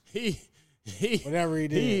 6. He Whatever he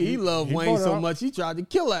did. he loved he Wayne bought so out. much he tried to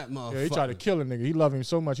kill that motherfucker. yeah, he tried to kill a nigga. He loved him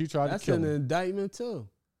so much he tried That's to kill an him. indictment too.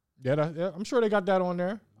 Yeah, I'm sure they got that on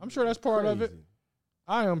there. I'm sure that's part of it. Crazy.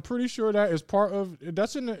 I am pretty sure that is part of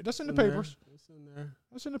that's in the In there. papers. It's in there.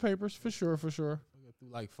 That's in the papers for sure. I got through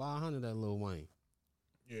like 500 that Lil Wayne.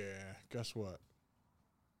 Yeah, guess what?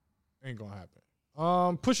 Ain't gonna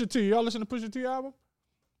happen. Pusha T. Y'all listen to Pusha T album?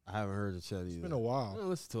 I haven't heard it yet either. It's been a I while. don't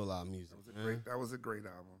listen to a lot of music. That was a great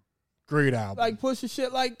album. Great album. Like pushing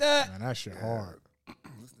shit like that. Man, that shit hard.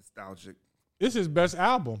 It's nostalgic. It's his best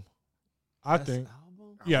album. I Best think.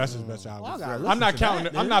 album? Yeah, that's his best Well, I album. gotta I'm listen not to counting.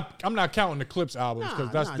 that, I'm then. not counting the Clips albums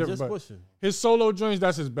because that's different. Just But pushing. his solo joints,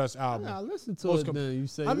 that's his best album. I listen to Most it. com- Then you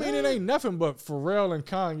say, I mean, it ain't nothing but Pharrell and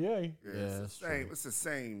Kanye. Yeah, Yeah, it's that's the same. true. It's the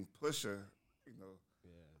same Pusha. You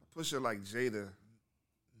know, Pusha like Jada.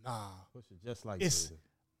 Nah, Push it just like It's- Jada.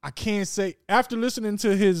 I can't say after listening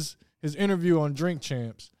to his interview on Drink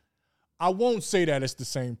Champs, I won't say that it's the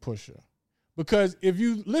same Pusha, because if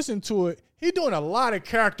you listen to it, he doing a lot of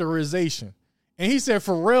characterization, and he said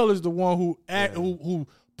Pharrell is the one who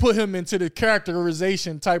put him into the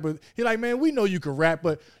characterization type of. He like, man, we know you can rap,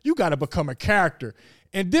 but you got to become a character.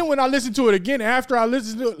 And then when I listened to it again, after I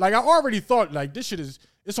listened to it, like I already thought like this shit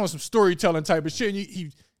it's on some storytelling type of shit, and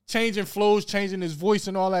he changing flows, changing his voice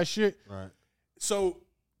and all that shit. Right. So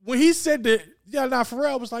when he said that,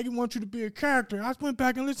 Pharrell was like, he wants you to be a character. I went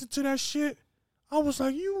back and listened to that shit. I was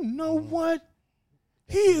like, you know what?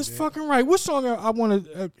 He is fucking right. What song I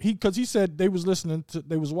wanted? Because he said they was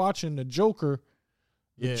watching the Joker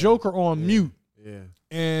on mute, Yeah.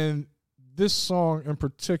 and this song in I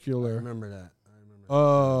particular, remember that.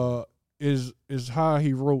 is how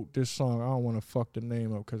he wrote this song. I don't want to fuck the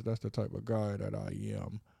name up because that's the type of guy that I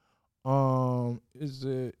am.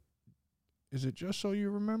 Is it Just So You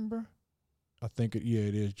Remember? I think it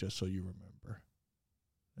is Just So You Remember.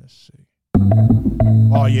 Let's see.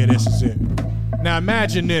 Oh yeah, this is it. Now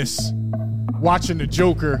imagine this. Watching the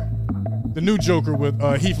Joker, the new Joker with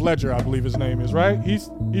Heath Ledger, I believe his name is, right? Heath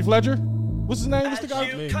Ledger? What's his name? What's the guy?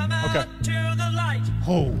 Okay.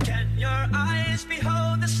 Oh.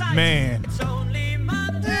 Man.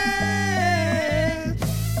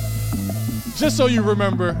 Just so you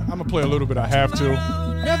remember, I'm gonna play a little bit. I have to.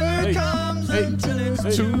 Never comes until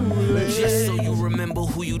it's too late. Just so you remember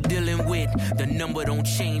who you dealing with. The number don't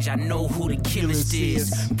change, I know who the killest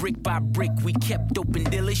is. Brick by brick, we kept open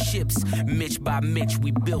dealerships. Mitch by Mitch,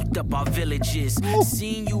 we built up our villages.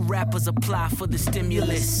 Seeing you rappers apply for the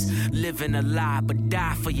stimulus. Living a lie, but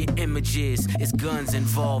die for your images. It's guns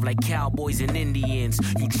involved like cowboys and Indians.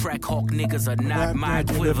 You track hawk niggas are not my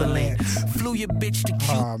equivalent. Flew your bitch to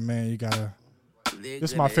Cuba. Oh man, you gotta.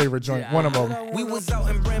 This is my favorite joint. One of them. We was out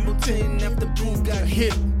in Brambleton after Boo got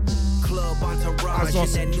hit. Club entourage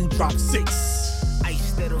in that new drop 6.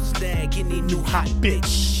 Ice that'll stag any new hot bitch.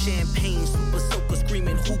 Champagne super soaker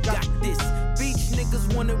screaming, who got this? Beach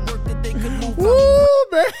niggas wanted work that they could move Woo,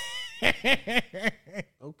 man.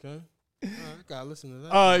 Okay. I gotta listen to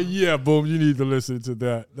that. Yeah, boom. You need to listen to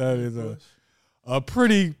that. That is a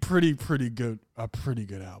pretty good album. Pretty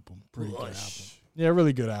good album. Yeah,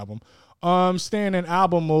 really good album. Staying in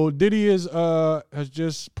album mode, Diddy has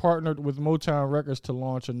just partnered with Motown Records to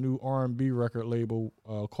launch a new R&B record label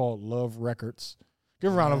called Love Records.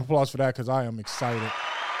 Give a round of applause for that because I am excited.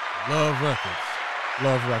 Love Records.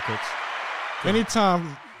 Love Records.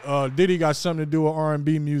 Anytime Diddy got something to do with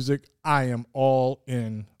R&B music, I am all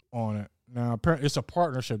in on it. Now, apparently, it's a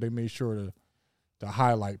partnership. They made sure to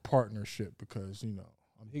highlight partnership because, you know,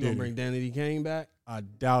 He gonna bring Danity Kane back? I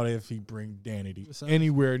doubt if he bring Danity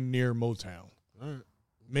anywhere near Motown. All right.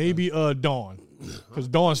 Maybe Dawn, because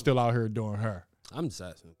Dawn's still out here doing her. I'm just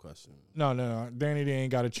asking a question. No. Danity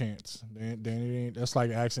ain't got a chance. Danity ain't. That's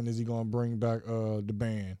like asking, is he gonna bring back the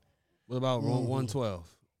band? What about 112?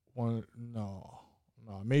 No.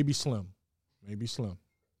 Maybe Slim.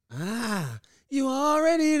 You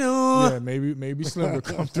already know. Yeah, maybe Slim will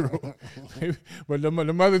come through. But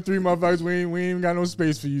the other three motherfuckers, we ain't got no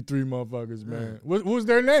space for you three motherfuckers, man. What was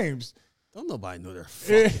their names? Don't nobody know their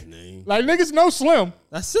fucking name. Like niggas know Slim.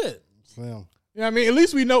 That's it. Slim. You know what I mean? At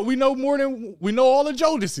least we know more than we know all of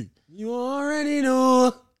Jodeci. You already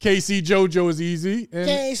know. KC JoJo is easy. And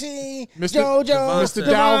JC, Mr. JoJo, Mr.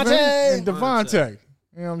 Dalvin, and Devontae. Devontae.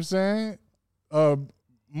 You know what I'm saying?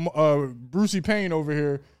 Brucey Payne over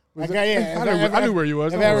here. I knew where you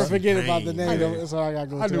was. If I ever forget about the name, that's all I got to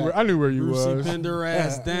go to. I knew where you Brucey was. pinned her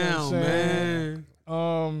ass down, man.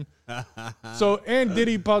 So and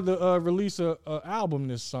Diddy about to release a album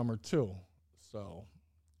this summer too. So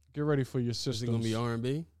get ready for your systems. Is it gonna be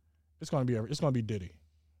R&B? It's gonna be Diddy.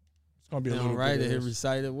 It's gonna be a little right. bit of It this.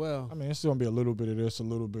 recited well. I mean, it's gonna be a little bit of this, a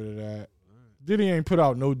little bit of that. Diddy ain't put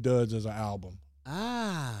out no duds as an album.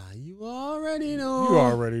 You already know. You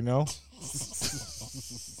already know.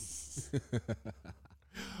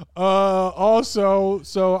 Also,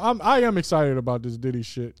 so I am excited about this Diddy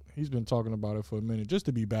shit. He's been talking about it for a minute. Just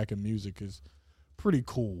to be back in music is pretty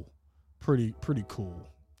cool, pretty cool.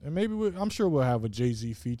 And maybe I'm sure we'll have a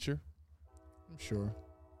Jay-Z feature. I'm sure.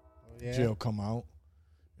 Jay'll come out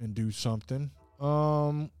and do something.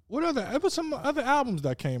 What other? It was some other albums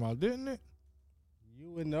that came out, didn't it? You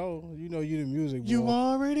would know. You know you the music boy. You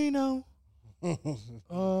already know.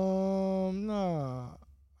 Nah.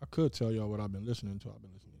 I could tell y'all what I've been listening to. I've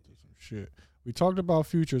been listening to some shit. We talked about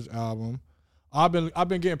Future's album. I've been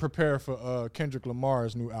getting prepared for Kendrick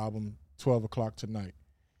Lamar's new album, 12 o'clock tonight.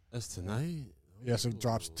 That's tonight? Yes, it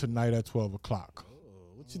drops tonight at 12 o'clock.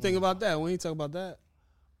 What you think about that? When you talk about that?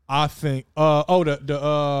 I think part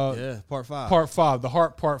 5. Part 5, the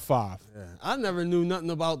Heart Part 5. Yeah. I never knew nothing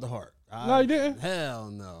about the Heart. No, you didn't? Hell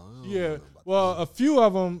no. Yeah. Well, a few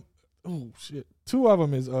of them. Oh shit. 2 of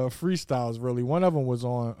them is freestyles. Really, one of them was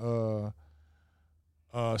on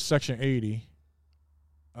Section 80.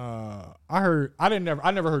 I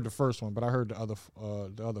never heard the first one, but I heard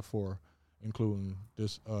the other 4, including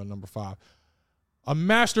this number 5. A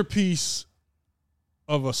masterpiece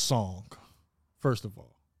of a song. First of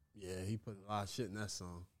all. Yeah, he put a lot of shit in that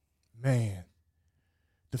song. Man,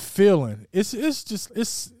 the feeling. It's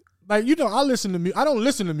like, you know, I don't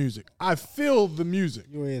listen to music. I feel the music.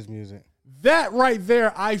 You is music. That right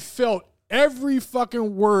there, I felt every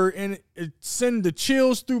fucking word, and it send the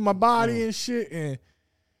chills through my body and shit, and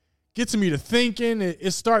gets me to thinking.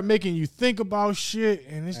 It start making you think about shit,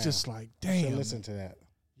 and it's just like, damn. Listen to that.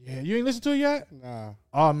 Yeah, you ain't listened to it yet? Nah.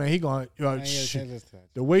 Oh man, he going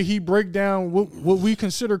the way he break down what we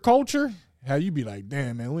consider culture. How you be like,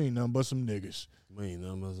 damn man, we ain't nothing but some niggas. We ain't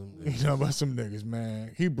nothing but some niggas. We ain't nothing but some niggas,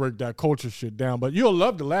 man. He break that culture shit down, but you'll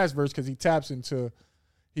love the last verse because he taps into.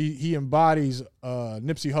 He embodies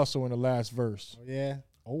Nipsey Hussle in the last verse. Oh, yeah?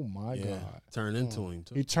 Oh, my God. Turn into him,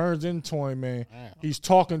 too. He turns into him, man. Wow. He's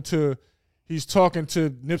talking to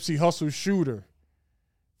Nipsey Hussle's shooter,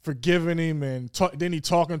 forgiving him, and then he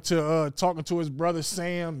talking to his brother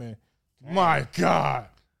Sam, and my God.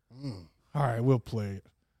 All right, we'll play it.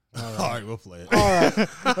 All right, we'll play it. All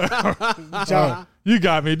right. You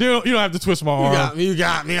got me. You don't have to twist my arm. You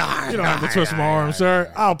got me. All right. You don't have to twist my arm, sir.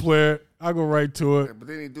 I'll play it. I'll go right to it. Yeah, but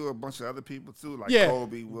then he do a bunch of other people too, like Yeah.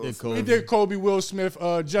 Kobe, Will Smith. He did Kobe, Will Smith,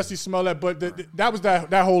 Jussie Smollett, but that was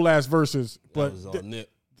that whole last verses. But That was all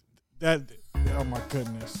Nip. Oh my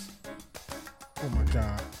goodness. Oh my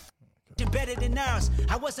God. Better than ours.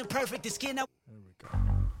 I wasn't perfect. The skin. There we go.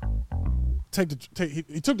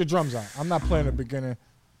 He took the drums out. I'm not playing the beginning.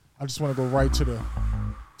 I just want to go right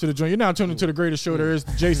to to the joint. You're now tuned into the greatest show there is,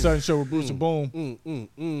 the Jay Sutton Show with Bruce and Boom.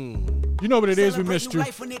 You know what it is. We missed you.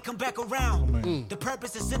 Life when it come back around. The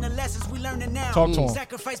purpose is in the lessons we learning now. Talk to him.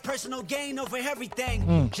 Sacrifice personal gain over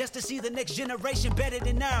everything, just to see the next generation better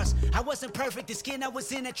than ours. I wasn't perfect. The skin I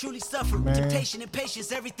was in, I truly suffered. Temptation and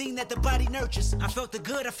patience, everything that the body nurtures. I felt the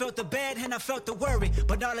good, I felt the bad, and I felt the worry.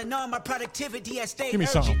 But all in all, my productivity has stayed urgent.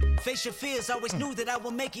 Something. Face your fears, always knew that I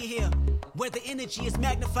will make it here. Where the energy is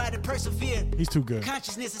magnified and persevered. He's too good.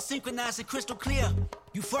 Consciousness is synchronized and crystal clear.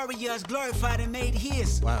 Euphoria is glorified and made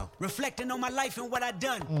his. Wow. Reflecting on my life and what I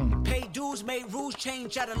done. Paid dues, made rules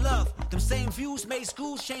change out of love. Them same views made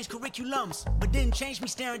schools change curriculums. But didn't change me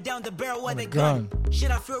staring down the barrel of the gun.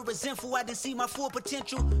 Should I feel resentful? I didn't see my full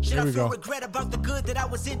potential. Should I feel regret about the good that I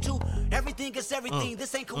was into? Everything is everything.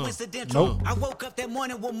 This ain't coincidental. I woke up that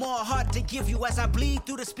morning with more heart to give you as I bleed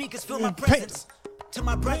through the speakers. Feel my presence. To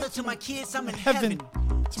my brother, to my kids, I'm in heaven.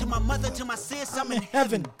 To my mother, to my sis, I'm in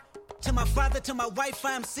heaven. To my father, to my wife,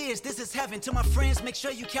 I'm serious. This is heaven. To my friends, make sure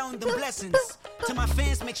you count them blessings. To my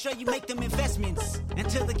fans, make sure you make them investments. And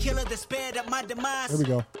to the killer that spared up my demise, There we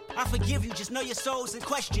go. I forgive you, just know your soul's in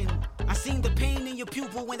question. I seen the pain in your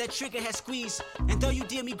pupil when that trigger had squeezed. And though you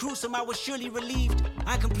did me gruesome, I was surely relieved.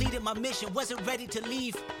 I completed my mission, wasn't ready to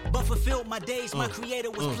leave, but fulfilled my days, my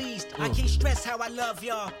creator was pleased. I can't stress how I love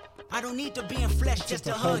y'all. I don't need to be in flesh just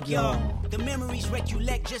to hug y'all. The memories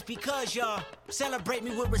recollect just because y'all celebrate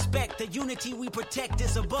me with respect. The unity we protect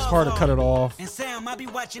is above. It's hard to cut it off. And Sam, I'll be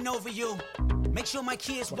watching over you. Make sure my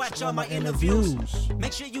kids watch all my interviews.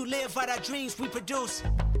 Make sure you live out our dreams we produce.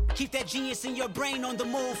 Keep that genius in your brain on the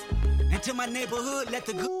move. And to my neighborhood, let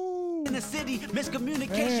the good in the city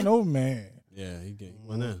miscommunication. Man, oh man. Yeah, he gave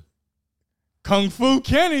one in. Kung Fu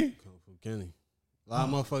Kenny. Kung Fu Kenny. A lot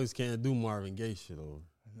of motherfuckers can't do Marvin Gaye shit over.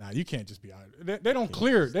 Nah, you can't just be out. They don't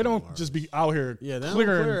clear. They don't just be out here Yeah, they don't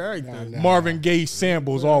clearing clear everything. Marvin Gaye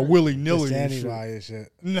samples all willy nilly and shit. Anybody and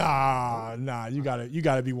shit. Nah. You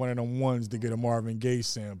gotta be one of them ones to get a Marvin Gaye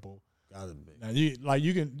sample. Gotta be. Now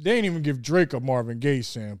they ain't even give Drake a Marvin Gaye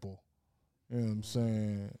sample. You know what I'm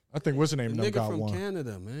saying? I think what's the name? The No nigga got from one.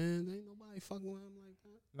 Canada, man. Ain't nobody fucking with him like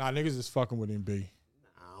that. Nah, niggas is fucking with him. B.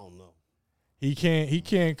 I don't know. He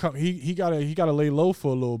can't come. He gotta lay low for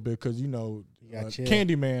a little bit because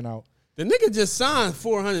Candyman out. The nigga just signed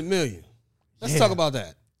 $400 million. Let's talk about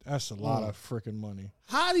that. That's a lot of freaking money.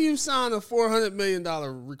 How do you sign a $400 million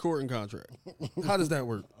recording contract? How does that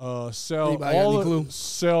work?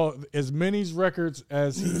 Sell as many records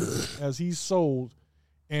as he's sold,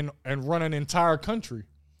 and run an entire country.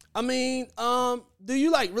 I mean, do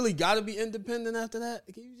you like really got to be independent after that?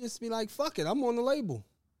 Can you just be like, fuck it, I'm on the label?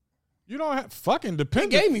 You don't have fuck They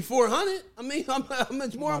independent. gave me $400. I mean, how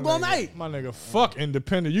much more I'm gonna make? My nigga, fuck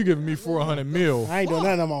independent. You giving me $400 mil? I ain't doing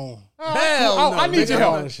nothing on my own. Hell no, I need nigga. your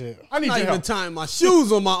help. All this shit. I need I'm not your even help. tying my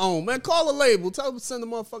shoes on my own, man. Call a label. Tell them to send the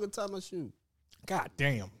motherfucker to tie my shoe. God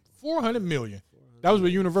damn, $400 million. That was with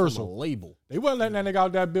From a Universal. label. They wasn't letting that nigga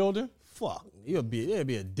out that building. Fuck. You'd be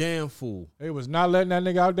a damn fool. They was not letting that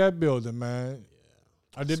nigga out that building, man.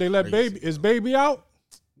 Or did they let crazy. Baby? Is Baby out?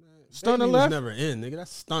 Stunner Baby left. was never in, nigga.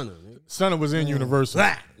 That's Stunner, nigga. Stunner was in Universal.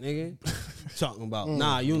 That, nigga. Talking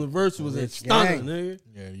about Universal was in Stunner, gang. nigga.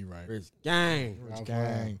 Yeah, you right. Rich gang.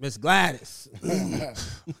 Gang. Miss Gladys.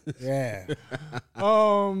 Yeah.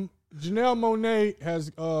 Janelle Monáe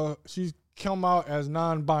has she's come out as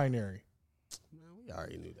non-binary. We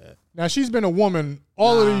already knew that. Now she's been a woman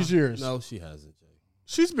all of these years. No, she hasn't, Jay.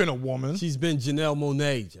 She's been a woman. She's been Janelle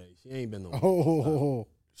Monáe, Jay. She ain't been no. Oh.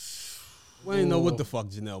 We ain't know what the fuck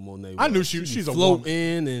Janelle Monáe was. I knew she's a float woman.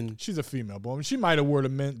 in and She's a female, boy. I mean, she might have wore the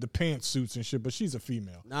pantsuits and shit, but she's a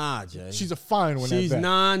female. nah, Jay. She's a fine one. She's at that.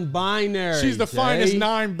 non-binary. She's the Jay. finest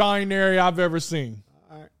non-binary I've ever seen.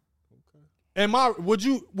 All right. Would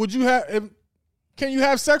you have? Can you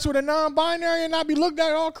have sex with a non-binary and not be looked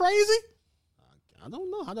at all crazy? I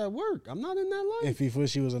don't know how that work. I'm not in that life. If he thought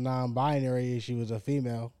she was a non-binary, she was a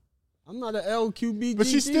female. I'm not an LQB. But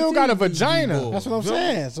she still got a vagina. That's what I'm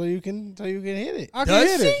saying. So you can hit it. I can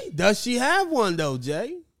Does hit she? it. Does she have one though,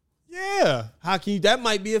 Jay? Yeah, How can you? That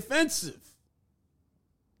might be offensive.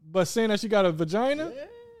 but saying that she got a vagina, Yeah,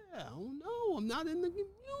 I don't know. I'm not in the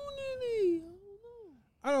community.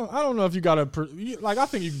 I don't know if you got to like. I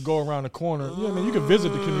think you can go around the corner. Yeah, I mean, you can visit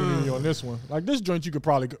the community on this one. Like this joint, you could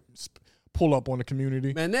probably pull up on the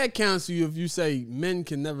community. Man, that cancel you if you say men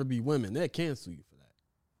can never be women. That cancel you for that.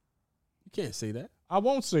 You can't say that. I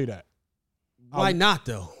won't say that. Why not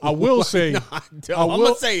though? I will Why say. not, though? I I'm will-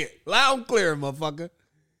 gonna say it loud and clear, motherfucker.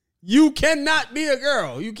 You cannot be a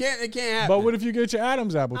girl. You can't. It can't happen. But what if you get your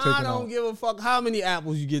Adam's apple taken I don't out? give a fuck how many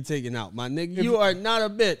apples you get taken out, my nigga. You are not a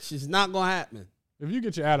bitch. It's not gonna happen. If you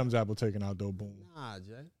get your Adam's apple taken out, though, boom. Nah,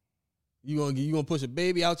 Jay. You gonna push a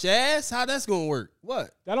baby out your ass? How that's gonna work?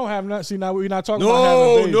 What? That don't have nothing. See, now we're not talking about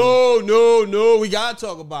having a baby. No. We gotta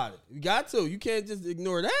talk about it. We got to. You can't just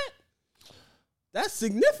ignore that. That's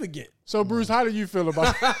significant. So, Bruce, how do you feel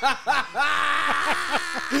about I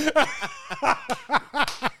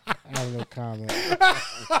have no comment.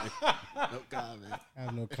 No comment. I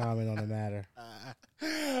have no comment on the matter.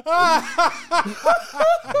 I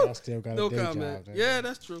still got a No day comment. job. Yeah,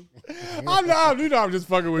 that's true. I'm just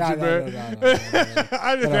fucking with you, man. No. I just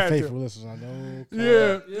But our had faithful to. listeners, I know.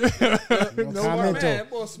 Yeah. No Smart comment. man. That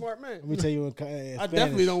boy, a smart man. Let me tell you in I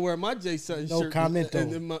definitely don't wear my Jay Sutton No shirt comment,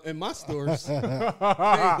 in my stores. They ain't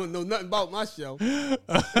gonna know nothing about my show. You're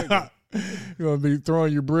going to be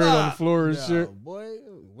throwing your bread on the floor and shit. Boy,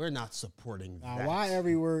 we're not supporting Now, that. why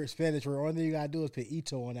every word Spanish word? Only thing you gotta do is put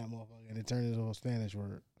ito on that motherfucker and it turns into a Spanish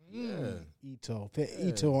word. Yeah. Ito. Put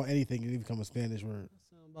ito on anything and it become a Spanish word.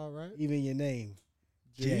 Sound about right? Even your name.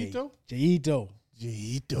 Jayito? Jayito.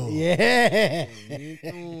 Jayito. Yeah.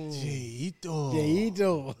 Jayito.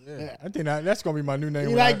 Jayito. I think that's going to be my new name.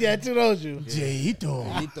 You like that too, don't you?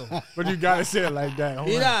 Jayito. But you got to say it like that.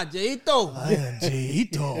 Mira, Jayito. I am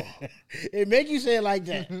Jayito. It make you say it like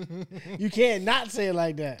that. You can't not say it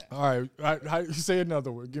like that. All right. Say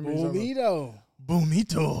another word. Give me something. Bonito.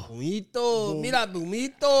 Bonito. Bonito. Mira,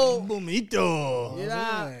 bonito. Bonito.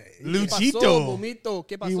 Mira. Luchito. ¿Qué pasó, bonito?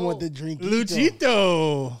 ¿Qué pasó? You want the drink?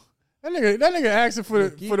 Luchito. That nigga asking for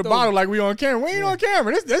the bottle like we on camera. We ain't on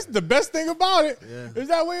camera. That's the best thing about it. Is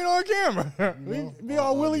that we ain't on camera. We be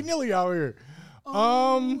all willy-nilly out here.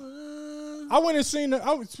 I went and seen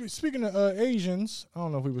speaking of Asians, I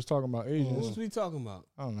don't know if we was talking about Asians. What we talking about?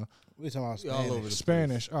 I don't know. We talking about all Spanish. over the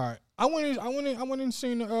Spanish. All right. I went and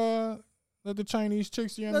seen the Chinese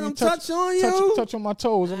chicks, you know what I mean? touch on you. Touch on my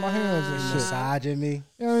toes and my hands and shit. Massaging me.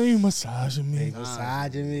 Yeah, you massaging me.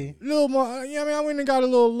 Massaging me. Little more, yeah, I mean, I went and got a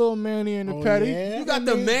little manny in the petty. Yeah? You got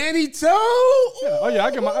the manny toe? Yeah. Oh yeah,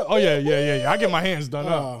 I get my. Oh yeah. I get my hands done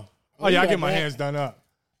up. Oh yeah, I get my hands done up.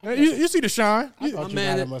 You see the shine? I thought you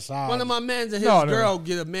got a massage. One of my mans and his girl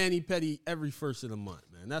get a mani pedi every first of the month,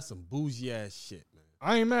 man. That's some bougie ass shit, man.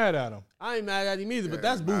 I ain't mad at him. I ain't mad at him either, but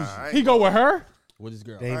that's bougie. He go with her. With his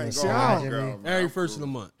girl. They I ain't massaging going me. with Every first of the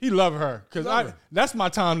month. He love her because that's my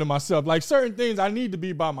time to myself. Like certain things, I need to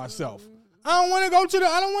be by myself. I don't want to go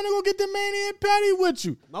I don't want to go get the mani and petty with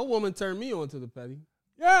you. My woman turned me on to the petty.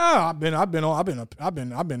 Yeah, I've been in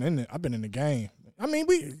the game. I mean,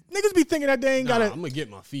 niggas be thinking that they ain't got it. I'm gonna get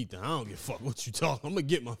my feet done. I don't give a fuck what you talking. I'm gonna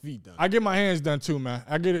get my feet done. I get my hands done too, man.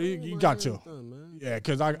 I get it. You got to. Done, man. Yeah,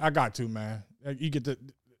 because I got to, man. You get the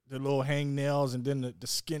little hang nails and then the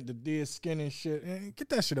skin, the dead skin and shit. Get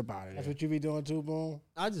that shit up out of That's there. what you be doing too, Boom?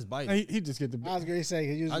 I just bite. He just get the. I was going to say,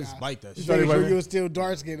 because you I just bite that shit. Sorry, making sure wait. you was still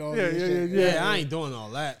dark skin on this shit. Yeah, I ain't doing all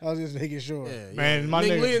that. I was just making sure. Yeah, Man, my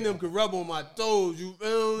Nick nigga- Lee and them could rub on my toes. You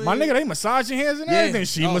feel me? My nigga, they massage your hands and Yeah. everything.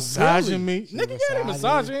 She Oh, massaging really? me. Nigga, yeah, they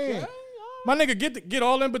massage your hands. Yeah. My nigga, get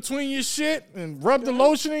all in between your shit and rub the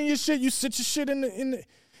lotion in your shit. You sit your shit in the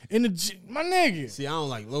my nigga. See, I don't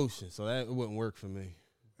like lotion, so that wouldn't work for me.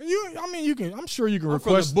 You can. I'm sure you can I'm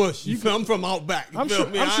from request. the bush. I'm from out back. You I'm feel sure-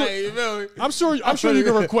 me? I'm sure- You feel me? I'm sure you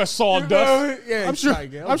can request sawdust. Yeah, I'm sure. try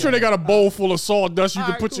again. I'm sure they got a bowl full of sawdust. You All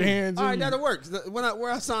can right, put your cool. hands All in. right, that'll work.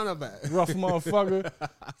 Where I sign up at? Rough motherfucker.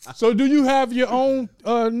 So, do you have your own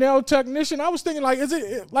nail technician? I was thinking, is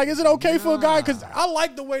it okay for a guy? Because I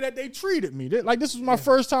like the way that they treated me. This was my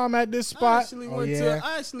first time at this I spot. actually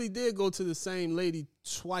I actually did go to the same lady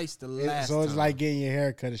twice the last So it's time. like getting your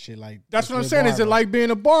hair cut and shit. Like That's what I'm with saying. Is it barber. like being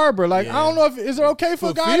a barber? Like I don't know if is it okay for for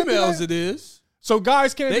a guy to be females like- it is. So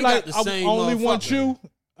guys can't They be like, got the I same only want motherfucker.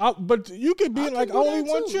 you. But you could be like, I only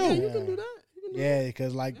want you. Yeah, you can do that. Yeah,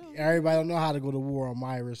 because everybody don't know how to go to war on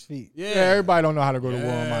Myra's feet. Yeah, Yeah, everybody don't know how to go to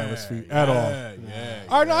war on Myra's feet at all. Yeah.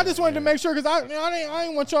 All right, no, I just wanted to make sure because I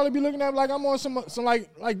ain't want y'all to be looking at me like I'm on some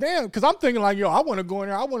like damn, because I'm thinking like, yo, I want to go in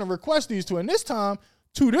there, I want to request these two, and this time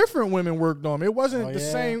 2 different women worked on me. It wasn't the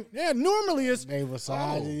same. Yeah, normally it's They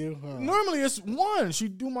massaging you. Huh. normally it's one. She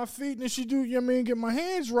do my feet and then she do, get my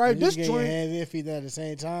hands right. You This get your joint. hands and feet done at the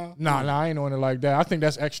same time. Nah, I ain't on it like that. I think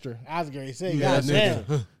that's extra. I was going to say, Yeah, goddamn.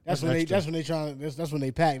 nigga. That's when they trying. That's when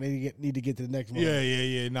they pack. They need to get to the next one.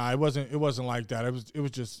 Yeah. Nah, it wasn't like that. It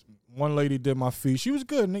was just one lady did my feet. She was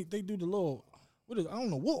good. And they do the little, I don't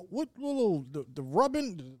know what little the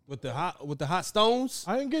rubbing. with the hot stones.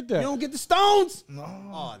 I didn't get You that. don't get the stones. No.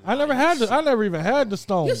 Oh, I never even had the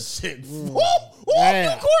stones. This shit. Damn.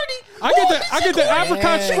 I get the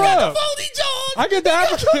apricot Yeah. scrub. Foldy Jones. I get the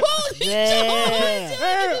apricot.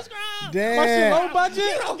 Yeah. Damn. My shit low budget.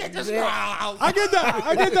 You don't get the scrub. I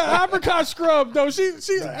get the apricot scrub though. She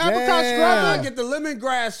apricot scrub. I get the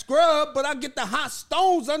lemongrass scrub, but I get the hot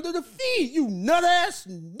stones under the feet. You nut ass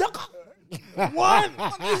knuckle. What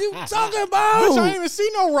are you talking about? Bitch, I ain't even see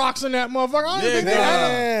no rocks in that motherfucker. I don't think they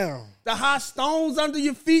had Damn. The hot stones under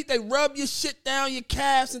your feet. They rub your shit down your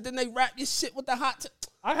calves, and then they wrap your shit with the hot.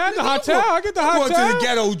 I had the hot towel. I get the hot Going towel. to the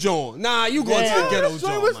ghetto joint. Nah, you going to the ghetto This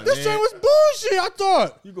joint. joint was, my this nigga. joint was bullshit. I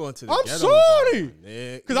thought. You going to the I'm ghetto sorry. joint,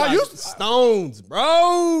 nigga. 'Cause You I got used- stones,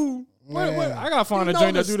 bro. Wait, I gotta find You a know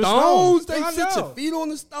joint the that do the stones. They I sit your know. feet on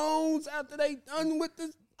the stones after they done with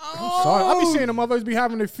the. I'm sorry. I be seeing the motherfuckers be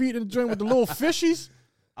having their feet in the joint with the little fishies.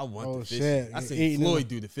 I want Oh, the fishies. shit. I seen Eating Floyd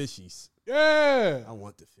do the fishies. Yeah. I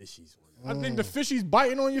want the fishies. I think the fishies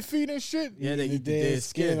biting on your feet and shit. Yeah, they the eat the dead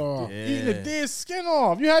skin off. Yeah. Eating the dead skin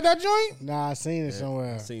off. You had that joint? Nah, I seen it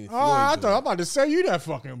somewhere. I seen Oh, Floyd I do thought I it. was about to say you that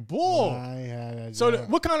fucking bull. Nah, I ain't had that. So joint.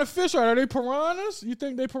 what kind of fish are they? Piranhas? You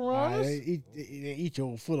think they Nah, piranhas? they eat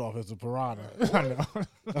your foot off as a piranha. I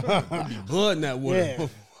know. Blood in that water. Yeah.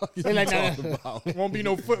 What the They fuck like you that. talking about? Won't be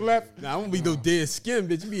no foot left. Nah, I won't be no dead skin,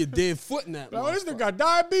 bitch. You be a dead foot in that. No, this nigga got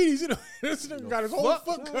diabetes. You know, this nigga got his whole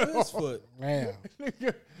foot cut his off. foot. Damn.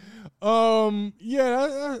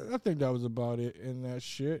 Yeah, I think that was about it in that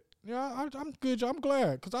shit. Yeah, I'm good. I'm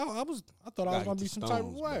glad because I thought I was gonna be some type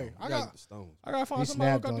of way. I got the stones. I gotta He find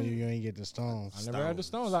somebody who snapped got on the, you. You ain't get the stones. I never had the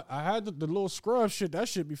stones. I had the little scrub shit. That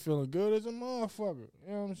shit be feeling good as a motherfucker.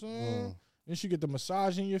 You know what I'm saying? Then she get the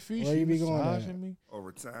massage in your feet. Where she you be going massaging at? me.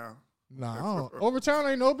 Over town. Nah, I don't. Overtown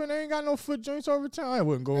ain't open. They ain't got no foot joints overtown. I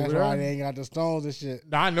wouldn't go That's over there. why they ain't got the stones and shit.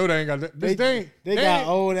 Nah, I know they ain't got that. This thing. They got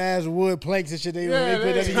old ass wood planks and shit. They Yeah, put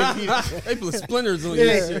under your feet. They put splinters on your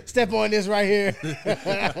Yeah, shit. step on this right here.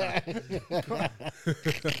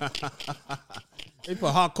 They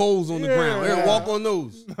put hot coals on the Yeah. ground. They walk on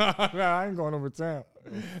those. Nah, I ain't going over town.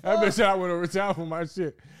 That bitch, I went over town for my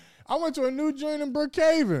shit. I went to a new joint in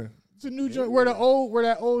Brookhaven. It's a new joint where that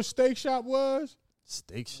old steak shop was.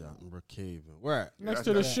 Steak shop in Brookhaven. Where at? Next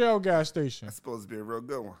to the Shell gas station. That's supposed to be a real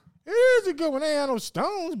good one. It is a good one. They ain't got no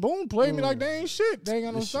stones. Boom, play me like they ain't shit. They ain't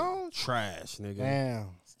got no This shit stones. trash, nigga. Damn.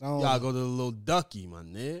 Stones. Y'all go to the little ducky, my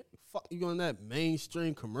nigga. Fuck you on that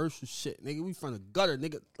mainstream commercial shit, nigga. We from the gutter,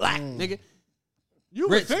 nigga. Black, nigga. You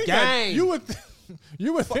would Rich think gang. that. You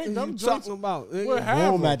would think What them you joints talking about, would nigga?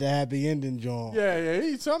 have Boom them. at the happy ending joint.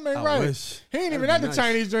 Yeah, something ain't I right. wish. He ain't That'd even be at the nice.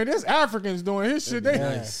 Chinese joint. There's Africans doing his shit. They,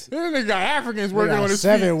 nice. This nigga got Africans They working got on his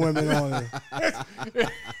 7 feet. women on it.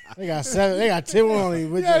 They got 7. They got 10 women on it.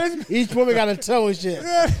 With Yeah, each woman got a toe and shit.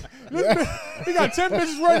 Yeah, he got 10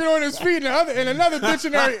 bitches working on his feet and another bitch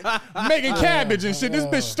in there making cabbage and shit. This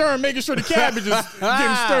bitch stirring, making sure the cabbage is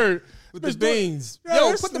getting stirred. With the Bitch doing- beans. Yeah,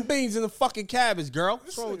 Yo, this put the beans in the fucking cabbage, girl. What's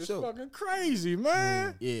This wrong with nigga's you? fucking crazy,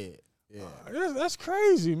 man. Yeah. That's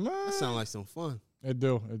crazy, man. That sound like some fun. It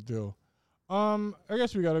do. I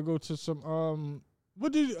guess we gotta go to some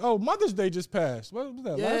Mother's Day just passed. What was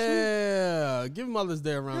that? Last week? Yeah. Give Mother's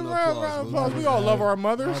Day a round of Round applause. of applause. We all love our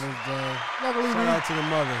mothers. Mother's Day. Luckily, Shout out to the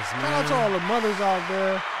mothers, shout out to man. all the mothers out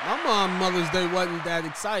there. My mom Mother's Day wasn't that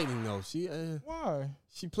exciting though. Why?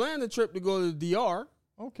 She planned a trip to go to the DR,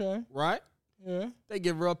 Okay. right? Yeah. They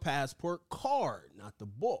give her a passport card, not the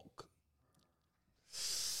book.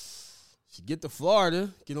 She get to Florida,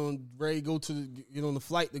 get on the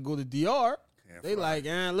flight to go to DR. They like,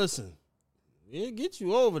 listen, we'll get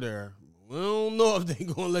you over there. We don't know if they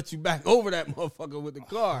gonna let you back over that motherfucker with the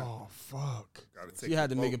card. Oh fuck. She had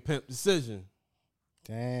to make a pimp decision.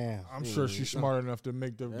 Damn. I'm sure she's smart enough to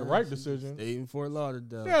make the right decision. Stayed in Fort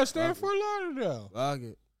Lauderdale. Yeah, stay in Fort Lauderdale. Fuck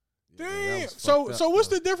it. Yeah, that Damn. was So fucked so up, what's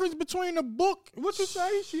though. the difference between the book? What you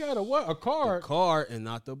say? She had a what? A card. The card and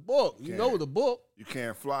not the book. You know the book. You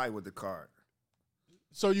can't fly with the card.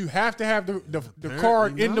 So you have to have the Apparently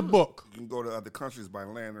card in the not. book. You can go to other countries by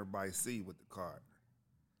land or by sea with the card.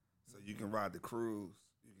 So you can ride the cruise.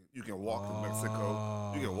 You can walk to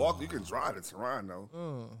Mexico. You can walk. You can drive to Toronto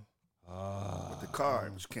with the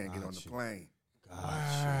card, but you can't get on the plane.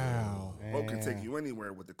 Wow. Boat can take you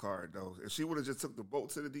anywhere with the card, though. If she would have just took the boat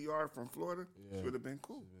to the DR from Florida, she would have been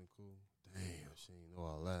cool. Damn, she ain't know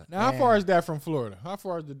all that. Now, how far is that from Florida? How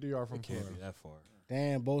far is the DR from It can't Florida? be that far.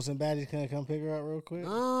 Damn, Boats and Baddies couldn't come pick her up real quick. I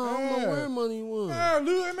don't know where money was. Yeah,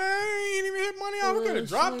 Lou, man, he ain't even hit money off. We could have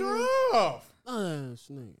dropped her off.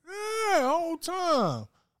 Snake. Yeah, whole time.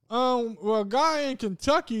 Well, a guy in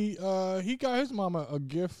Kentucky, he got his mama a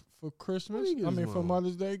gift for Christmas. What he get his For mama?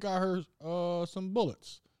 Mother's Day, got her some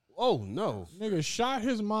bullets. Oh, no. Nigga shot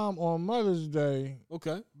his mom on Mother's Day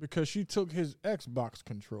Okay. because she took his Xbox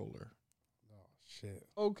controller. Shit.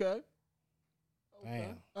 Okay.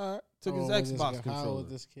 Damn. All right. Took his How old was this Xbox guy? How old controller. was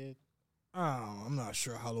this kid? I'm not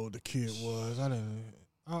sure how old the kid was. I didn't.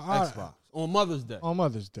 Xbox on Mother's Day. On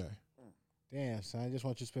Mother's Day. Damn, son. I just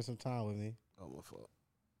want you to spend some time with me. Oh my fault.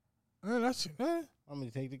 Man, I'm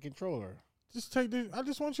gonna take the controller. just take the. I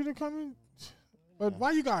just want you to come in. But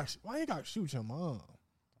why you got to shoot your mom?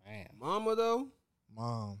 Damn. Mama though.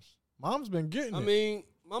 Mom's been getting I it. mean,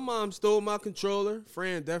 my mom stole my controller.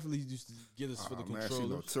 Fran definitely used to get us for the Man, she controllers.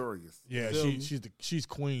 notorious. Yeah, Feel me? she's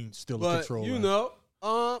queen still a But controller. you know,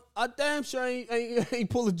 I damn sure ain't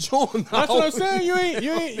pull a joint. That's what I'm saying. You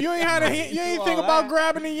ain't had a you ain't think about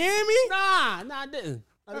grabbing the yammy. Nah, I didn't.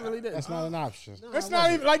 I really didn't. That's not an option. That's not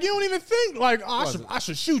even like you don't even think like I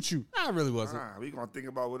should shoot you. Nah, I really wasn't. Nah, we gonna think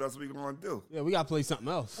about what else we gonna do. Yeah, we gotta play something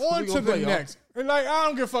else. On What we to gonna the play, y'all? next. And like I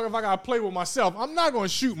don't give a fuck if I gotta play with myself. I'm not gonna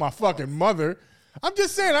shoot my fucking mother. I'm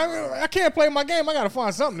just saying I can't play my game. I gotta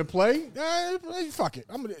find something to play. Fuck it.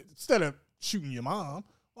 Instead of shooting your mom,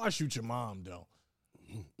 why shoot your mom though?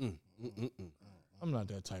 I'm not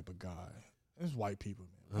that type of guy. It's white people,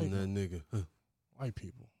 man. I'm that nigga. White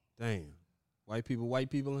people. Damn. White people.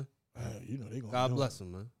 You know they gonna. God do bless it.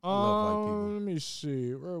 them, man. I love white people. Let me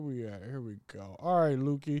see. Where we at? Here we go. All right,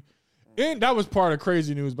 Lukey. And that was part of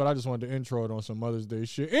crazy news, but I just wanted to intro it on some Mother's Day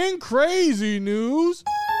shit. In crazy news,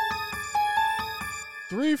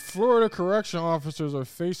 3 Florida correction officers are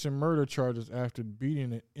facing murder charges after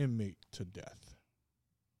beating an inmate to death.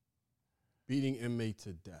 Beating inmate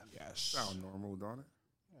to death. Yes. Sound normal, don't it?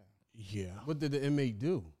 Yeah. What did the inmate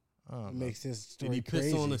do? It makes this Did story he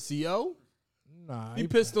crazy. piss on the CO? Nah. He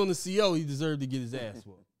pissed on the CO. He deserved to get his ass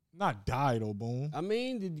whooped. Not died, though, Boom. I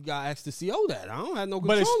mean, did you gotta ask the CO that? I don't have no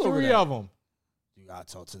control But it's over 3 that. of them. You gotta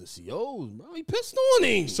talk to the COs, bro. He pissed on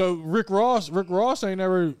him. So Rick Ross ain't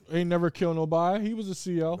never killed nobody. He was a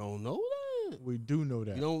CO. Don't know that. We do know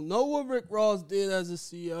that. You don't know what Rick Ross did as a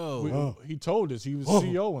CO. He told us he was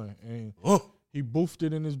COing and he boofed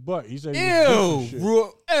it in his butt. He said, Ew, shit.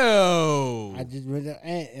 bro. Ew. I just read an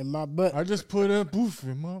ant in my butt. I just put a boof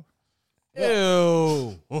in my.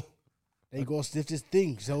 Ew. They gonna sniff this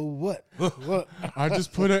thing. So what? What? I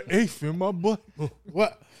just put an eighth in my butt.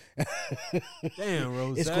 What? Damn,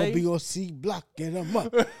 Rose. It's gonna be on C block and I'm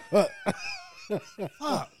up.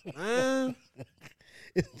 Fuck, man.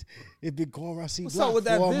 It been going around C What's block up with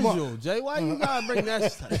that for a month. visual, Jay? Why you gotta bring that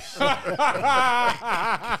stuff?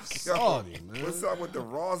 Sorry, man. What's up with the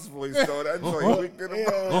Ross voice though? That joint weak to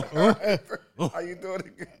the bone. How you doing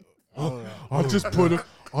again? I just put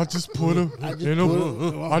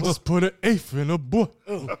an eighth in a butt.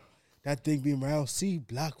 That thing been around C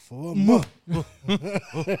block for a month. Y'all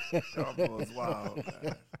boys wild,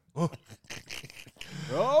 man.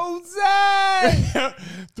 Rose!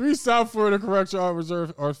 3 South Florida correctional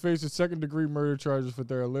officers are facing second-degree murder charges for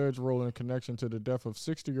their alleged role in connection to the death of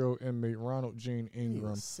 60-year-old inmate Ronald Gene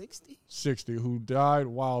Ingram, 60, who died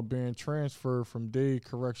while being transferred from Dade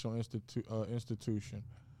Correctional Institution.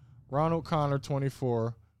 Ronald Connor,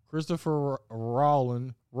 24, Christopher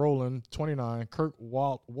Rowland, 29, Kirk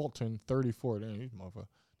Walton, 34. Damn, these motherfuckers.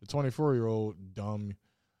 The 24-year-old, dumb.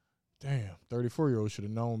 Damn, 34-year-old should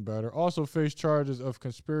have known better. Also faced charges of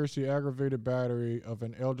conspiracy, aggravated battery of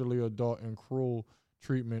an elderly adult, and cruel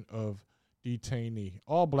treatment of detainee.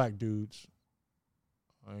 All black dudes,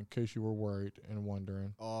 in case you were worried and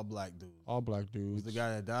wondering. All black dudes. All black dudes. Was the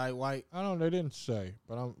guy that died white? I don't know. They didn't say,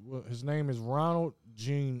 but his name is Ronald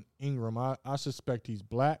Gene Ingram. I suspect he's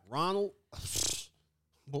black. Ronald?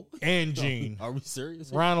 And Gene. Are we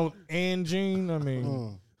serious? Ronald and Gene. I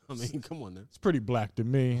mean, come on now. it's pretty black to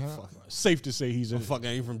me. Safe to say he's a Fuck, I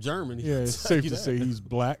ain't from Germany. Yeah, it's safe to say he's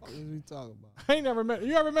black. What are we talking about? I ain't never met.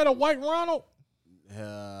 You ever met a white Ronald?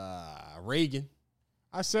 Reagan.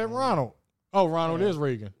 I said Ronald. Oh, Ronald is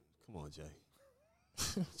Reagan. Come on, Jay.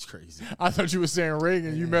 It's crazy. I thought you were saying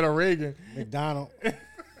Reagan. You met a Reagan. McDonald.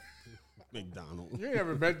 McDonald. You ain't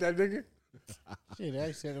never met that nigga. Shit,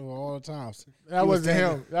 I said it all the time. That wasn't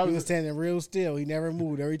him. That He was was standing real still. He never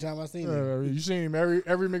moved every time I seen him. you seen him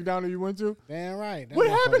every McDonald you went to? Damn right. That What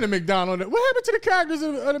motherfucker- happened to McDonald? What happened to the characters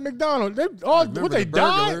of the McDonald? They all Remember what they the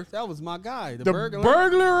died? burglar? That was my guy. The The burglar.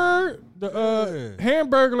 burglar, the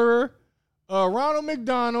hamburglar, Ronald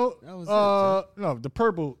McDonald. That was it, no, the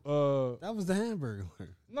purple. That was the hamburger.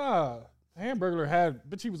 Nah, hamburglar had,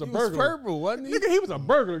 bitch. He was a He was burglar. purple, wasn't he? Nigga, he was a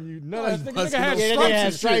burglar. You know, he nigga wasn't. had Yeah, stripes, they had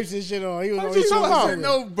and stripes shit. and shit on. He was What always you talking about? burglar.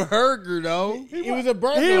 No burger though. He was a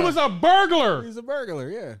burglar. He was a burglar, He's a burglar,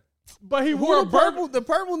 yeah. but he Who wore a the burglar. purple? The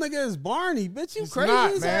purple nigga is Barney, bitch. You It's crazy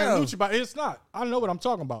not, as man. hell. Lucci, but it's not. I know what I'm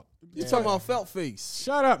talking about. You talking about felt face?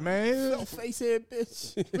 Shut up, man. Felt face head,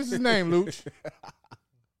 bitch. What's his name, Luch?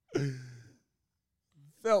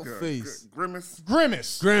 Felt face. Grimace.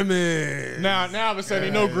 Grimace. Grimace. Now I was saying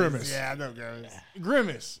he know Grimace. Yeah, I know, guys.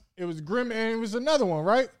 Grimace. It was Grim, and it was another one,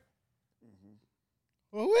 right?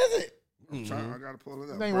 What was it? I gotta pull it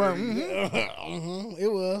up. Name was,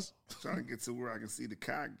 It was. Trying to get to where I can see the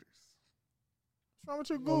characters. What's wrong with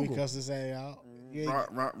your Oh, we Google? cuss this A out. Yeah.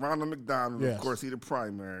 Ronald McDonald, Yes. of course, he the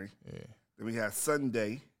primary. Yeah. Then we had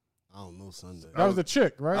Sunday. I don't know Sunday. That was the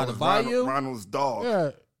chick, right? Out That of was Bayou? Ronald's dog.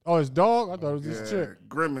 Yeah. Oh, his dog? I thought it was this chick.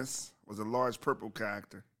 Grimace was a large purple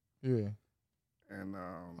character. Yeah. And I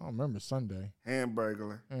don't remember Sunday.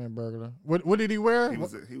 Hamburglar. Hamburger. What did he wear?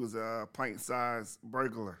 He was a pint-sized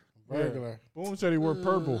burglar. Regular. Boone said he wore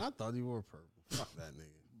purple. I thought he wore purple. Fuck that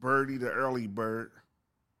nigga. Birdie, the early bird.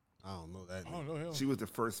 I don't know that I nigga. don't know him. She was the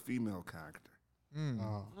first female character.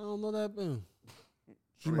 Oh. I don't know that man.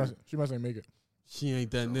 She must ain't make it. She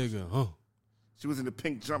ain't that nigga, huh? She was in the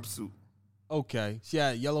pink jumpsuit Okay. She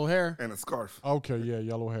had yellow hair. and a scarf. Okay, yeah,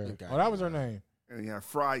 yellow hair. Okay. Oh, that was her name. And you had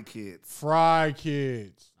Fry Kids. Fry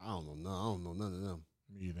Kids. I don't know none of them.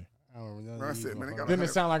 Me either. I don't remember. That's it, man. They got Didn't it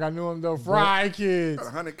sound like I knew him though? Fry Kids.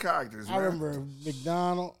 100 characters, man. I remember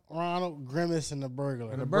McDonald, Ronald, Grimace, and the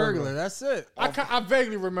burglar. And The burglar, that's it. I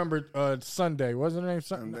vaguely remember Sunday. Wasn't her name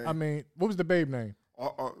Sunday? Sunday. I mean, what was the babe name?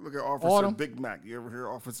 Look at Officer Autumn? Big Mac. You ever hear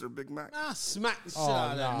Officer Big Mac? Nah, smack the shit Oh,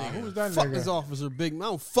 out of that nah. nigga. Who was that Fuck nigga? this officer Big Man. I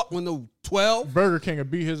don't fuck with no 12. Burger King would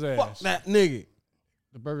beat his ass. Fuck that nigga.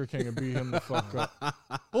 The Burger King would beat him the fuck up.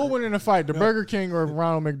 Who win in the fight, the Burger King or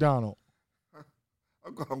Ronald McDonald?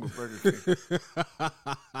 I'm going with Burger King.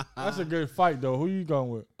 That's a good fight though. Who you going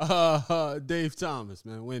with? Dave Thomas,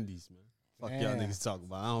 man. Wendy's, man. Fuck y'all Yeah. niggas talking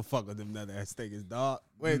about. I don't fuck with them nut ass niggas, dog.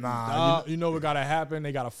 Wendy's, Nah, dog. you know what gotta happen?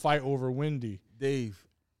 They gotta fight over Wendy. Dave.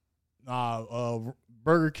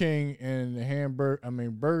 Burger King and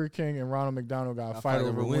Burger King and Ronald McDonald got to fight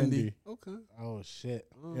over Wendy. Okay. Oh shit.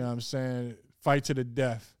 You know what I'm saying? Fight to the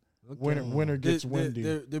death. Winner gets Wendy.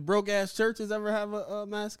 Did broke ass churches ever have a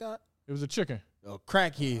mascot? It was a chicken. Oh,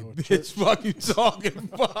 crackhead, bitch. Fuck you talking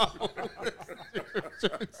about?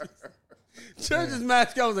 Church's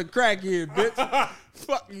mascot was a crackhead, bitch.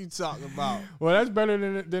 Fuck you talking about? Well, that's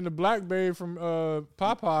better than the black babe from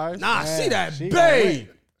Popeyes. Nah, see that she babe.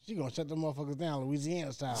 She gonna shut them motherfuckers down,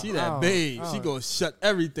 Louisiana style. See that Oh, babe. oh. She gonna shut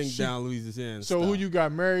everything down, Louisiana. So style. who you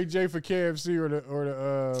got, Mary J for KFC or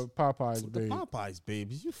the Popeyes The babe? Popeyes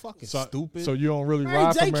babies? You fucking So, stupid. So you don't really Mary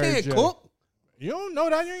ride J for Mary can't J. cook. You don't know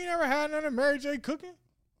that? You ain't never had none of Mary J cooking?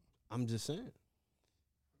 I'm just saying.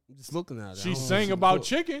 I'm just looking at it. I She don't think sang can about cook.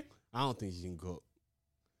 chicken. I don't think she can cook.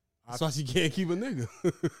 That's why she can't keep a nigga.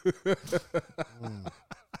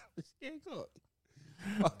 She can't cook.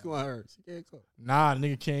 Fuck with her. She can't cook. Nah,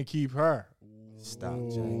 nigga can't keep her. Stop,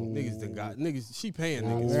 Jay. Niggas done got niggas. She paying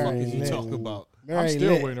niggas. Mary Fuck is you lit. talking about? I'm Mary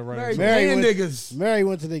still lit. waiting to run Mary into Mary paying went- niggas. Mary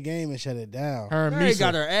went to the game and shut it down. her and Mary Misa.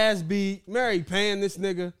 got her ass beat. Mary paying this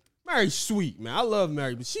nigga. Mary's sweet, man. I love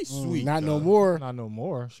Mary, but she's sweet. Not no dog. more. Not no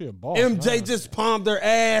more. She a boss. MJ Nah. just palmed her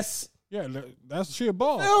ass. Yeah, that's she a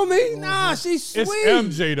boss. Feel me? Nah, she's sweet. It's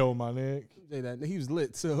MJ though, my nigga. MJ, that he was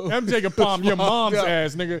lit too. MJ can palm your mom's Yeah.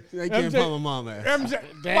 ass, nigga. They can't palm my mom ass. MJ,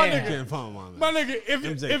 my Damn. nigga, Can't palm my mom. my nigga. If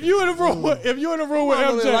MJ you in a room, with I don't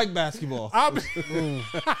MJ, really like basketball. I'll be,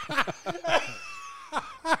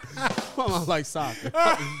 I like soccer.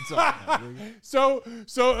 What you talking about, nigga?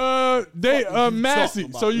 so Massey.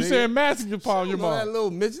 talking So about, you nigga? saying Massey can palm your You know that mom?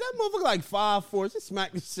 little midget. That motherfucker like 5'4". Just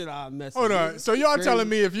smack the shit out of Messi. Hold on. nigga. So y'all Crazy. telling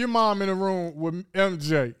me if your mom in a room with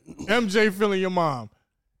MJ feeling your mom,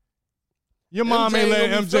 your mom ain't gonna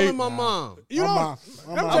letting be MJ. feeling my mom. You My know, mom-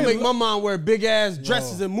 my I'll mom- make my mom wear big ass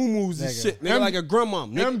dresses and muumuus and nigga. shit. Nigga, like a grandma.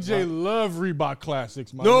 Nigga. MJ love Reebok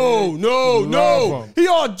classics, my No, nigga. no, Love no. 'em. He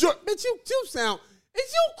all bitch. You sound.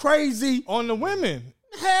 Is you crazy? On the women.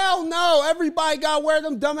 Hell no. Everybody got to wear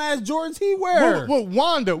them dumbass Jordans he wear. What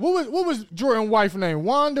Wanda? What was Jordan's wife name?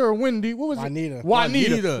 Wanda or Wendy? What was Juanita. it?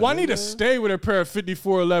 Juanita. Juanita. Stayed with a pair of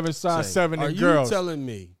 5411 size Say, 7 Are and you girls. telling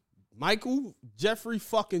me Michael Jeffrey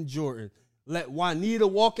fucking Jordan let Juanita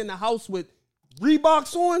walk in the house with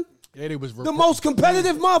Reeboks on? Yeah, they was The most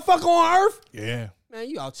competitive motherfucker on earth? Yeah, Man,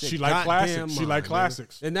 you out She like classics. She like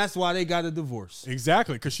classics. And that's why they got a divorce.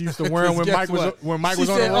 exactly. Because she used to wear them when Guess Mike was what? when Mike She was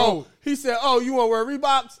on the said, road. Oh, he said, "Oh, you want to wear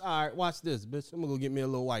Reeboks? All right, watch this, bitch. I'm gonna go get me a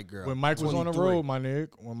little white girl." When Mike was on the 23. road, my nigga.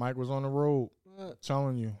 When Mike was on the road,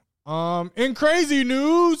 telling you. In crazy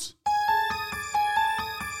news,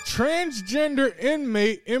 transgender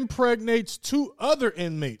inmate impregnates 2 other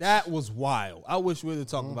inmates. That was wild. I wish we'd have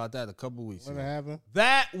talked about that a couple weeks What ago. happened?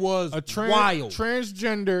 That was a wild.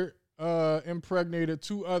 transgender impregnated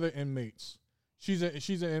 2 other inmates. She's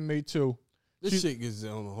an inmate too. This shit is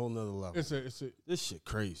on a whole nother level. It's a This shit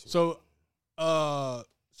crazy. so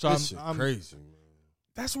this shit I'm crazy, man.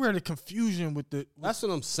 That's where the confusion with the. That's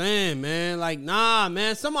what I'm saying, man. Like, nah,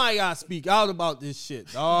 man. Somebody gotta speak out about this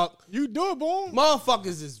shit, dog. You do it, boom.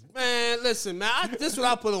 Motherfuckers is, man, listen, man. This is what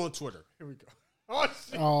I put on Twitter. Here we go. Oh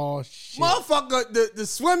shit. Oh shit. Motherfucker, the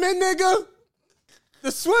swimming nigga.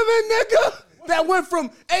 The swimming nigga that went from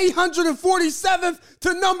 847th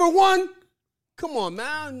to number 1. Come on,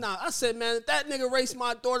 man. Nah, I said, man, if that nigga raced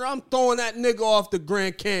my daughter, I'm throwing that nigga off the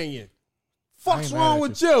Grand Canyon. Fuck's wrong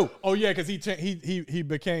with you? Oh yeah, because he started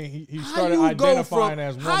identifying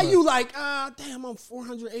as woman. How you like? Damn, I'm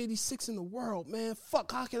 486 in the world, man.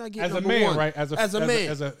 Fuck, how can I get as number a man, one? right? As a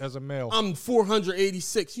man, as a male. I'm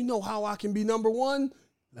 486. You know how I can be number 1?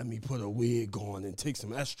 Let me put a wig on and take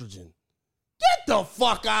some estrogen. Get the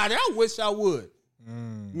fuck out of there! I wish I would.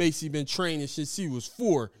 Macy been training since she was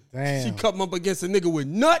 4. Damn. She come up against a nigga with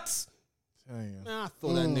nuts. Damn. Man, I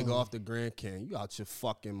throw that nigga off the Grand Canyon. You out your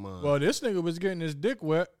fucking mind. Well, this nigga was getting his dick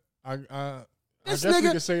wet. I This guess we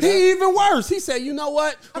nigga, could say that. he even worse. He said, you know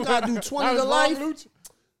what? I gotta do 20 That to was life. wrong, Luch.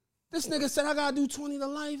 This nigga said, I gotta do 20 to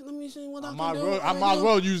life. Let me see what I I can do. might as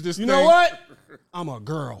well use this You thing. know what? I'm a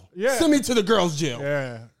girl. Yeah. Send me to the girls' jail.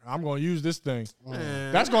 Yeah, I'm going to use this thing.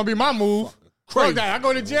 Man. That's going to be my move. Crazy. Fuck that. I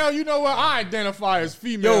go to jail. You know what? I identify as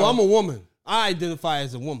female. Yo, I'm a woman. I identify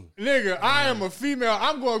as a woman. Nigga, I am a female.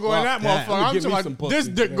 I'm going to go in Fuck that that. motherfucker. I'ma I'm give talking me some like, this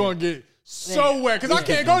pussy. dick going to get so wet. Because I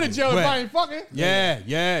can't go to jail if I ain't fucking. Yeah.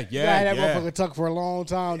 You had that motherfucker tucked for a long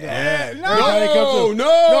time. Though. Yeah.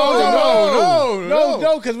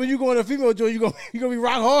 No, because when you go in a female joint, you gonna be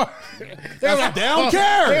rock hard. They don't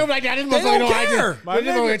care. They like, this They motherfucker don't don't care. But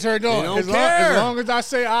this motherfucker turned on. They don't As care. long as I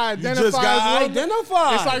say I You identify just as got woman,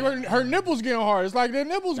 identified. it's like her nipples getting hard. It's like their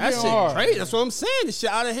nipples That getting shit hard. crazy. That's what I'm saying. This shit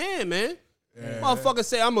out of hand, man. Motherfucker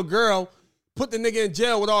say I'm a girl, put the nigga in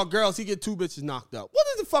jail with all girls, he get 2 bitches knocked up. What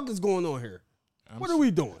the fuck is going on here? What are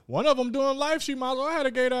we doing? One of them doing life. She might as well had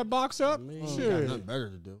to get that box up. Man, you got Shit. nothing better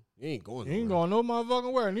to do. You ain't going He ain't nowhere. going no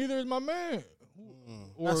motherfucking where. Neither is my man.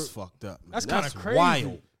 That's fucked up, man. That's kind of crazy.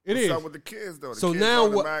 wild. It What's is. up with the kids though? The So kids now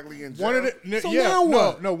what- automatically in jail? One of the So yeah, now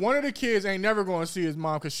what? No, one of the kids ain't never going to see his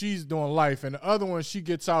mom because she's doing life, and the other one she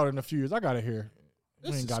gets out in a few years. I gotta hear. This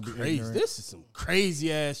ain't is gotta be crazy. ignorant. This is some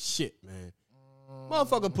crazy ass shit, man.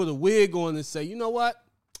 Motherfucker put a wig on and say, you know what?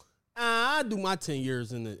 I do my 10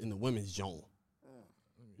 years in the women's zone.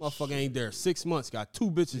 Motherfucker ain't there 6 months. Got 2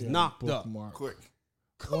 bitches knocked up. Bookmark. Quick.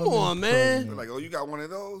 Come on, man. They're like, oh, you got one of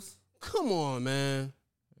those? Come on, man.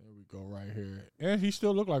 There we go, right here. And he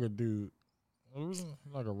still look like a dude,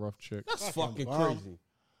 like a rough chick. That's fucking crazy.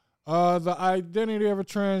 The identity of a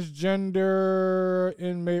transgender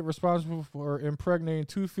inmate responsible for impregnating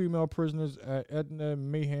 2 female prisoners at Edna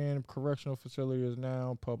Mahan Correctional Facility is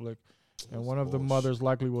now public, and one of the mothers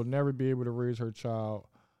likely will never be able to raise her child.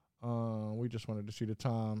 We just wanted to see the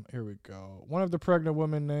time. Here we go. One of the pregnant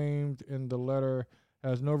women named in the letter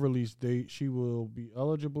has no release date. She will be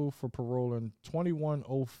eligible for parole in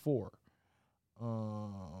 2104.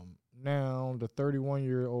 Now, the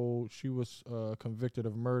 31-year-old, she was convicted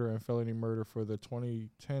of murder and felony murder for the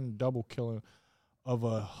 2010 double killing of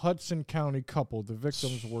a Hudson County couple. The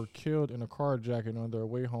victims were killed in a carjacking on their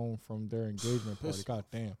way home from their engagement party. God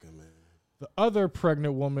damn. The other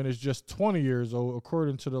pregnant woman is just 20 years old,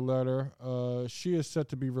 according to the letter. She is set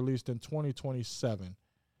to be released in 2027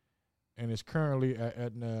 and is currently at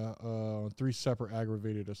Aetna on 3 separate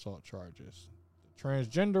aggravated assault charges. The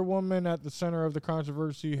transgender woman at the center of the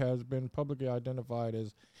controversy has been publicly identified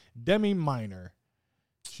as Demi Minor.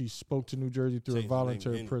 She spoke to New Jersey through a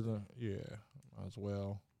voluntary prison. Yeah, as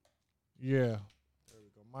well. Yeah. There we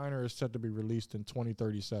go. Minor is set to be released in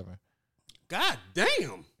 2037. God damn. Yeah.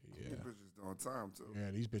 These bitches doing time too.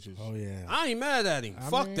 Yeah, these bitches. Oh yeah. I ain't mad at him.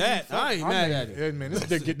 Fuck mean, that. I ain't mad at him. Yeah, man,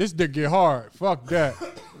 this dick get hard. Fuck that.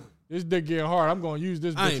 This dick getting hard. I'm gonna use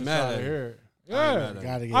this I bitch ain't mad inside at of him. here. I ain't Yeah. mad at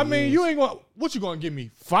Gotta get I mean, used. you ain't gonna. What you gonna give me?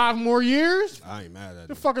 5 more years? I ain't mad at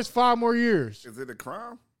The him. fuck is 5 more years? Is it a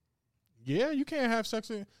crime? Yeah, you can't have sex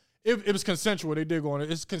in. If it was consensual, they did go on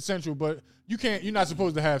it. It's consensual, but you can't. You're not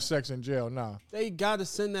supposed to have sex in jail. Nah. They gotta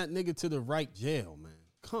send that nigga to the right jail, man.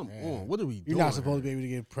 Come on. What are we doing? You're not supposed to be able to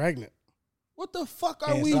get pregnant. What the fuck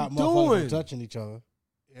are Can't we stop motherfuckers from doing? touching each other.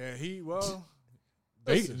 Yeah,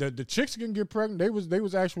 the chicks can get pregnant. They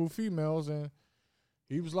was actual females, and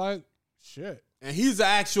he was like, shit. And he's an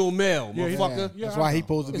actual male, Yeah, motherfucker. Yeah, That's I why he know.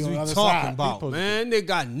 supposed to be What on is the we other talking side. about, supposed to man? They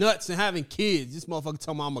got nuts and having kids. This motherfucker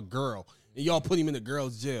talking about I'm a girl, and y'all put him in the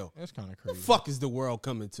girl's jail. That's kind of The crazy. fuck is the world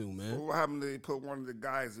coming to, man? What happened to they put one of the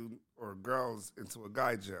guys or girls into a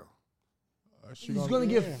guy jail? She's gonna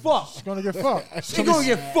get fucked. She's gonna get fucked. She's gonna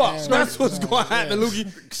get fucked. That's what's gonna happen,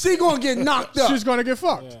 Lukey. She gonna get knocked up. She's gonna get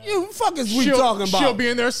fucked. You fuckers we talking about? She'll be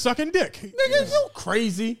in there sucking dick. Niggas, you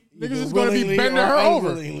crazy. Niggas is gonna be bending her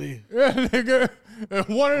over. Yeah, nigga.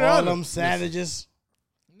 One or the All other. them savages.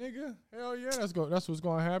 Nigga, hell yeah, that's what's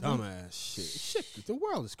gonna happen. Dumbass shit. Shit, the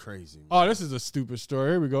world is crazy. Man. Oh, this is a stupid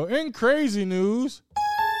story. Here we go. In crazy news,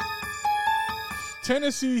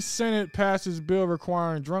 Tennessee Senate passes bill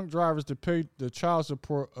requiring drunk drivers to pay the child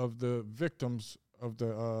support of the victims of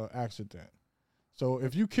the accident. So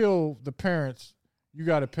if you kill the parents, you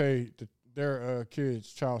got to pay their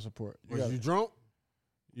kids' child support. Was you drunk?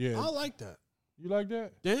 Yeah. I like that. You like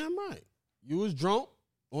that? Damn right. You was drunk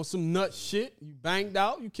on some nut shit. You banged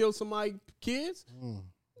out. You killed somebody's kids.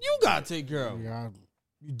 You got to take care of them.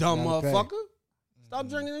 You dumb motherfucker. Stop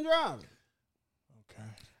drinking and driving. Okay.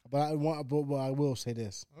 But I will say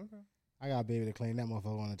this. Okay. I got to be able to claim that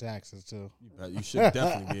motherfucker on the taxes, too. You should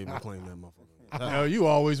definitely be able to claim that motherfucker. Hell, you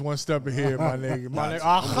always one step ahead, my nigga. My nigga.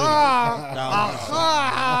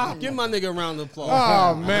 Aha! Give my nigga a round of applause.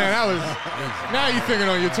 Oh, man. That was. Now you thinking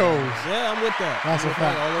on your toes. Yeah, I'm with that. That's a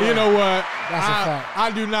fact. You know what? That's a fact.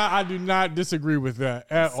 I do not disagree with that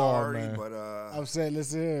at all, man. But I'm saying,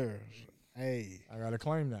 listen here. Hey. I got to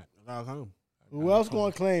claim that. Who else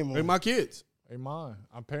going to claim them? They my kids. They mine.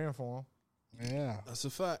 I'm paying for them. Yeah. That's a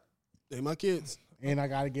fact. They my kids. And I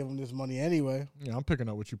got to give them this money anyway. Yeah, I'm picking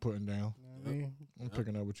up what you're putting down. I'm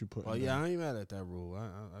picking up what you're putting down. Oh, yeah, I ain't mad at that rule.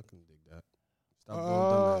 I can dig that. Stop doing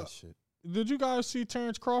dumbass shit. Did you guys see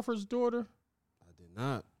Terrence Crawford's daughter? I did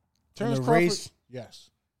not. Terrence the Crawford? race? Yes.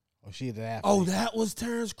 Oh, she the athlete. Oh, that was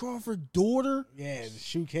Terrence Crawford's daughter? Yeah, the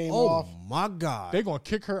shoe came Oh, off. my God. They going to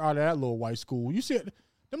kick her out of that little white school. You see it?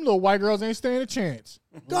 Them little white girls ain't standing a chance.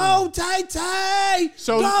 Go, Tay-Tay!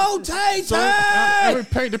 So- Go, Tay-Tay! So let me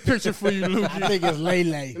paint the picture for you, Luke. I think it's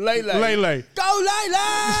Lele. Lele. Go,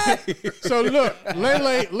 Lele! So look,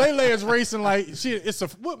 Lele is racing like it's a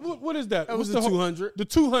what is that? That was What's the 200. The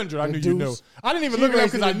 200. I knew you knew. deuce. I didn't even She look it up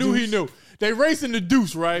racing because I the knew he deuce. knew. They racing the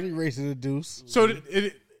deuce, right? He racing the deuce. So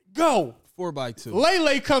go. 4x2.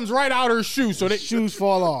 Lele comes right out her shoe, so they Shoes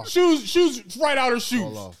fall off. shoes right out her shoes.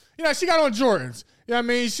 Fall off. You know, she got on Jordans. You know what I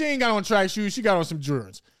mean? She ain't got on track shoes. She got on some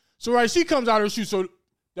Jordans. So right, she comes out her shoes. So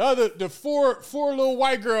the four little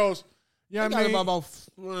white girls, you know what I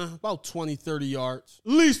mean? About 20, 30 yards.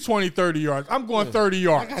 At least 20, 30 yards. I'm going 30 I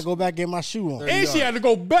yards. gotta go back and get my shoe on. And she had to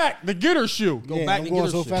go back to get her shoe. Go back I'm and going get her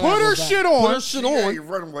so shit. fast. Put her Go back. shit on. Put her shit you on. ain't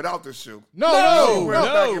running without the shoe. No. Went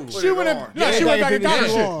back and put She it went in. on. Yeah, she went back and got her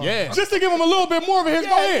Yeah, shit. Yeah. Just to give him a little bit more of a hit.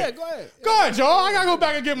 Go ahead. Go ahead. Go ahead, y'all. I gotta go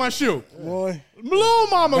back and get my shoe. Boy, Little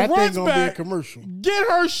mama that thing runs gonna be a back, commercial. get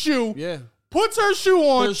her shoe, Yeah. puts her shoe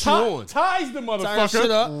on, Put her shoe on. ties the Tie her motherfucker. shit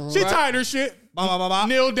up. She Right. tied her shit. Ba, ba, ba, ba.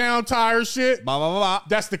 Kneel down, tie her shit. Ba, ba, ba, ba.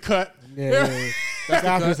 That's the cut. Yeah.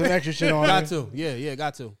 Gotta put some extra shit on Got it. to. Yeah,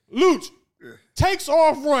 got to. Luch takes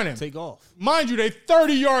off running. Take off. Mind you, they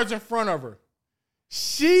 30 yards in front of her.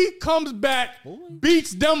 She comes back,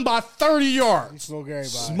 beats them by 30 She yards. smoked everybody.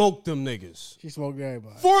 Smoke them niggas. She smoked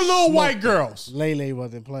everybody. 4 little white girls. Lele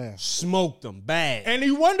wasn't playing. Smoke them bad. And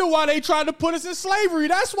you wonder why they tried to put us in slavery.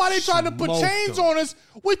 That's why they tried to put Smoke chains them. on us.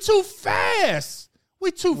 We too fast.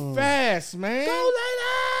 We too fast, man. Go,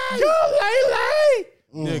 Lele! Go, Lele!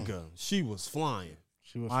 Nigga, she was flying.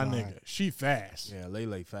 She was My fine. nigga, she fast. Yeah,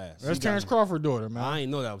 Lele fast. That's She Terrence got- Crawford's daughter, I man.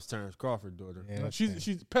 ain't know that was Terrence Crawford's daughter. Yeah,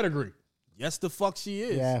 She's pedigree. Yes, the fuck she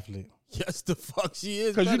is. the athlete. Yes, the fuck she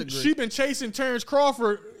is. Because Pedigree. she been chasing Terrence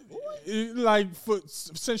Crawford like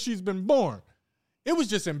since she's been born. It was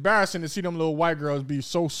just embarrassing to see them little white girls be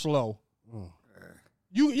so slow.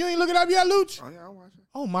 You ain't look it up yet, Luch? Oh, yeah, I'll watch it.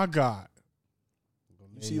 Oh, my God.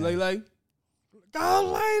 You see Lele?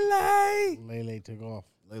 Go, Lele! Lele took off.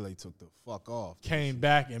 Lele took the fuck off. Came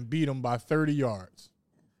back and beat him by 30 yards.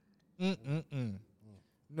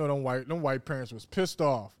 No, them white parents was pissed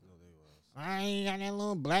off. I ain't got that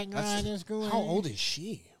little black guy in school. How old is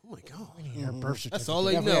she? Oh my god. Her birth certificate. That's all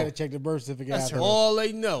they Definitely had know. to check the birth certificate. That's after. all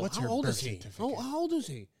they know. What's how her old birth is he? certificate? How old is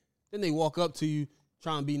he? Then they walk up to you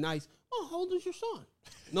trying to be nice. Oh, how old is your son?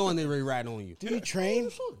 Knowing they ready rat on you. Did he train?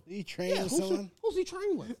 Who's your son? Did he train Yeah, with who's someone? he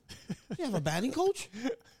train with? You have a batting coach?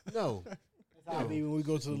 No. I mean, when we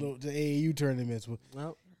go to the AAU tournaments,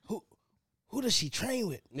 Well, who does she train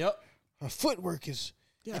with? yep. Her footwork is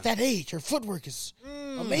at that age. Her footwork is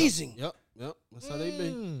amazing. Yep. That's how they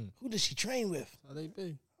be. Who does she train with? How they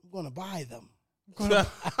be. I'm gonna buy them.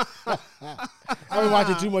 I've been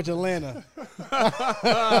watching too much Atlanta.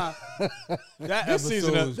 That This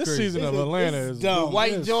season of Atlanta is dumb.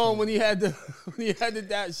 White John when he had the he edited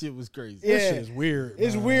that shit was crazy. Yeah. That shit is weird.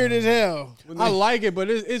 It's man. weird as hell. I like it, but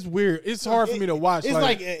it's weird. It's hard for me to watch. It's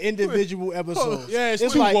like an individual episode. yeah, it's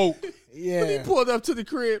It's too like- woke. When he Yeah. pulled up to the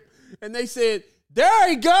crib and they said, "There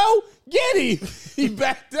he go, get him." He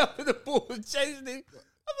backed up in the pool and chased him. I'm like,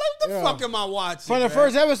 "What the Yeah. fuck am I watching?" For the man?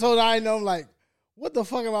 first episode, I know I'm like, what the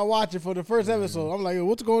fuck am I watching for the first episode? I'm like,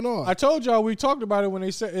 what's going on? I told y'all we talked about it when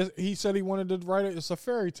he said he wanted to write it. It's a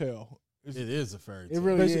fairy tale. It is a fairy tale. It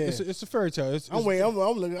really Basically, is. it's a fairy tale. I'm waiting. I'm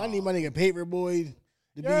looking. I need my nigga Paperboy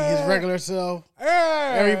to be his regular self.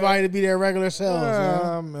 Yeah. Everybody to be their regular selves.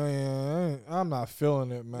 Yeah, man. man, I'm not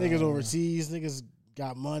feeling it, man. Niggas overseas. Niggas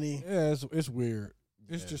got money. Yeah, it's weird.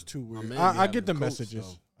 It's just too weird. man be I having get the coach, messages.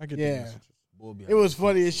 though. I get the Yeah. messages. Bull be It was having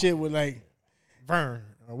funny as shit with like, Vern.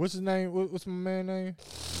 What's his name? What's my man name?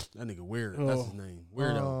 that nigga weird. That's his name.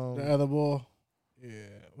 Weirdo. the other boy. Yeah.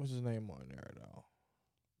 What's his name on there though?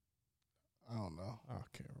 I don't know. I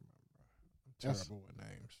can't remember. I'm That's- terrible with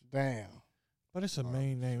names. Damn. But it's a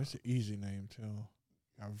main name. It's an easy name too.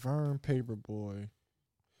 Got Vern Paperboy.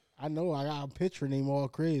 I know I got a picture name all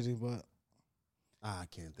crazy, but I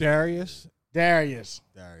can't think. Darius. Darius.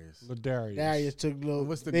 Darius. Ladarius. Darius took little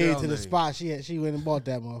What's the babe girl to the name? spot. She went and bought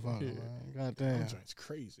that motherfucker. Yeah. Man. God That damn. joint's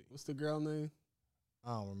crazy. What's the girl name?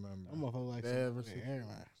 I don't remember. That motherfucker like Bev or some something? Air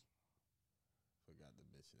Max. Forgot the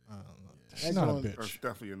bitch I name. don't know. Yeah. She's That's not a one- That's bitch.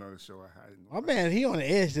 definitely another show I had. My man, he on the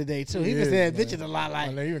edge today too. He He been is, saying man. bitches a lot. Like,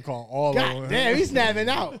 And they even call all of God them. damn, he's snapping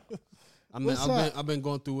out. What's up? I've been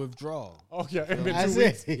going through withdrawal. Oh yeah, it's been I 2 said,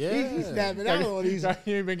 weeks. Yeah. he's snapping out on these. You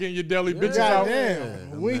ain't been getting your deli bitches God out.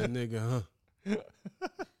 damn. I'm We- that nigga, huh?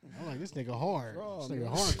 I'm like, this nigga hard. Raw, This nigga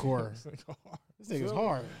man. hardcore. This nigga's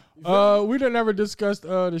hard. We didn't ever discuss the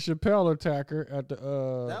Chappelle attacker at the.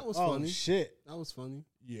 That was Oh funny. shit. That was funny.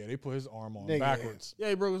 Yeah, they put his arm on Nigga. backwards. Yeah,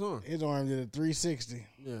 he broke his arm. His arm did a 360.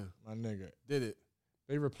 Yeah, My nigga, did it.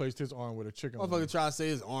 they replaced his arm with a chicken. wing. Motherfucker tried to say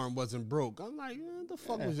his arm wasn't broke. I'm like, what the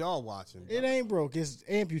fuck was y'all watching? Bro? It ain't broke. It's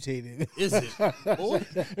amputated. Is it? Boy,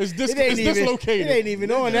 It's, It ain't even, dislocated. It ain't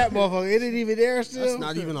even on that motherfucker. It ain't even there still. that's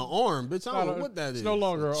not even an arm, bitch. I don't know what that is. It's no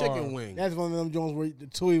longer a an chicken arm. wing. That's one of them joints where the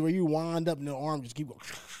toy where you wind up and the arm just keep going.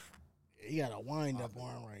 He got a wind up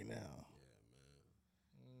arm right now.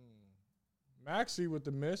 Maxie with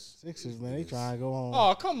the miss. Sixers, man, they trying to go home.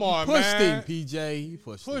 Oh come on, Pushed man. him, PJ. He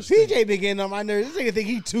pushed him. PJ been getting on my nerves. This nigga think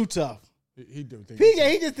he too tough. He do think.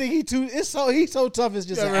 PJ, he just think he too. He's so tough. It's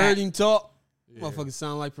You just ever an heard act. him talk? Motherfucker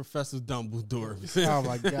sound like Professor Dumbledore. Oh,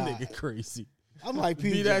 my That God. nigga crazy. I'm like PJ.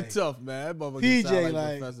 Be that tough, man. That motherfucker PJ, sound like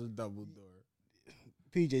like- Professor Dumbledore.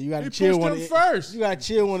 PJ, you gotta He chill pushed on him the first. You gotta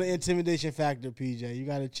chill on the intimidation factor, PJ. You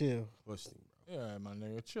gotta chill. Pushed him, bro. Yeah, my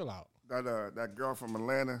nigga, chill out. That girl from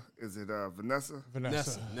Atlanta, is it Vanessa?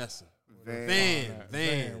 Vanessa. Nessa. Van.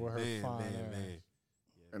 Van. with her fine ass.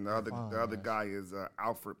 And the other guy is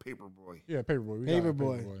Alfred Paperboy. Yeah, Paperboy. We got it,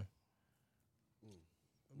 Paperboy.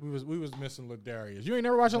 We was missing Ladarius. You ain't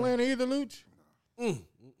never watched Atlanta either, Luch?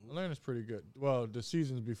 Atlanta's pretty good. Well, the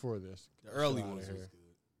seasons before this. The early Get outta ones was here.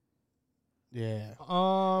 good.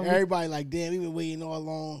 Yeah. Everybody like, damn, we been waiting all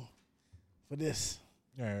along for this.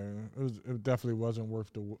 Yeah, it definitely wasn't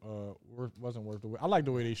worth the wasn't worth the wait. I like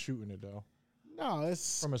the way they shooting it though. No,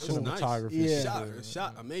 it's From a It was nice. cinematography. Yeah. standpoint.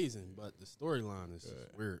 Shot amazing, but the storyline is just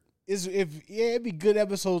weird. it'd be good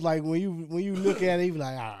episodes like when you look at it, you be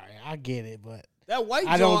like, all right, I get it, but That white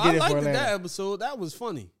I don't John, get it I for liked that Atlanta. episode. That was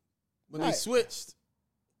funny. When they Right. switched.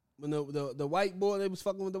 When the white boy, they was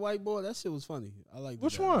fucking with the white boy, that shit was funny. I like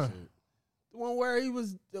Which that one? shit. The one where he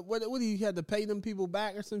was, what he had to pay them people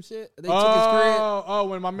back or some shit? They took his crib. Oh,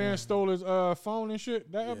 when my man stole his phone and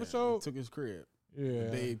shit. That Yeah, episode. they took his crib. Yeah, The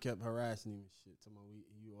babe kept harassing him and shit. Talking about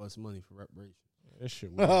you owe us money for reparation. that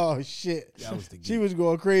shit. Weird. oh shit, That was the geek. she was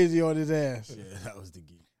going crazy on his ass. Yeah, that was the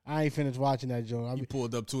geek. I ain't finished watching that joint. He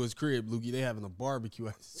pulled up to his crib, Lukey. They having a barbecue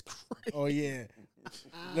at his crib. Oh yeah,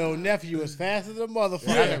 little nephew was fast as a motherfucker.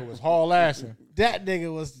 That nigga was haul assing. That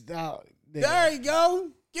nigga was. Nigga. There you go.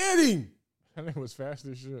 Get him. That nigga was fast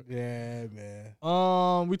as shit. Yeah,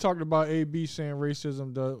 man. We talked about AB saying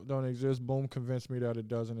racism don't exist. Boom convinced me that it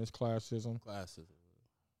doesn't. It's classism. Classism.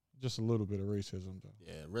 Just a little bit of racism though.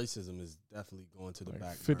 Yeah, racism is definitely going to the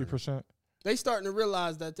back. 50%. They starting to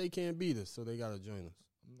realize that they can't beat us, so they got to join us.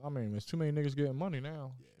 I mean, there's too many niggas getting money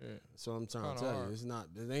now. Yeah. That's what I'm trying Kinda to tell hard. you. It's not.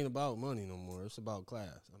 It ain't about money no more. It's about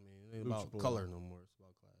class. I mean, it ain't Lucha about boy. color no more. It's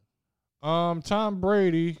about class. Tom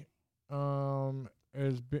Brady,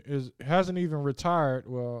 hasn't even retired.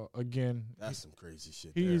 Well, again, That's some crazy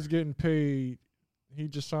shit. he's there. getting paid. He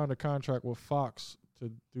just signed a contract with Fox to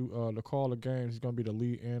do the call of games. He's gonna be the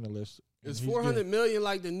lead analyst. And Is he's 400 million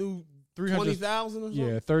like the new 300 20,000 or something?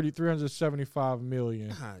 Yeah, 375 million,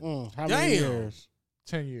 God, How many Damn. years?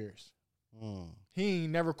 10 years. He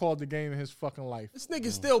ain't never called the game in his fucking life. This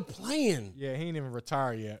nigga's still playing. Yeah, he ain't even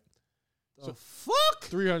retired yet. The fuck?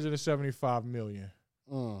 $375 million.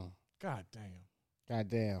 Mm. God damn.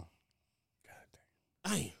 Goddamn.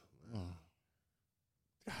 Damn.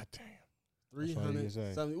 God damn.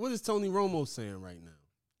 370. What is Tony Romo saying right now?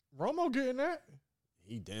 Romo getting that?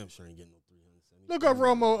 He damn sure ain't getting no 370. Look up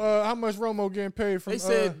Romo. How much Romo getting paid from?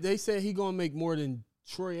 They said he gonna make more than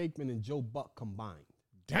Troy Aikman and Joe Buck combined.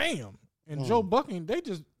 Damn. And Joe Bucking, they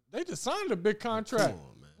just signed a big contract. Come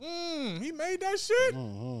on, man. He made that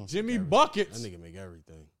shit. Jimmy Buckets. That nigga make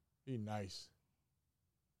everything. He nice.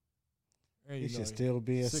 And He should still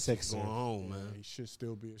be a Sixer. Going home, man. He should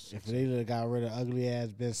still be a Sixer. If they would have got rid of ugly ass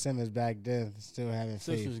Ben Simmons back then, still having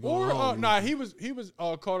Sixers faith. going home. He was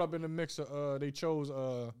caught up in the mix of they chose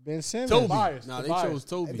Ben Simmons. Tobias. Nah, they chose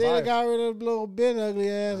Toby. If they would have got rid of little Ben ugly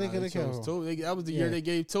ass, they could have killed him. Toby. That was the year they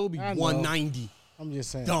gave Toby I know. 190. I'm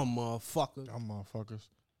just saying. Dumb motherfucker. Dumb motherfuckers.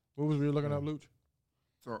 What was we looking up, Luch?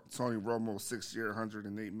 Tony Romo, 6 year, $108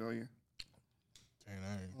 million. Dang,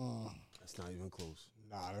 that ain't. That's not even close.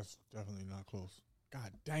 Nah, that's definitely not close.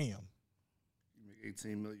 God damn. You make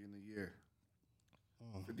 $18 million a year.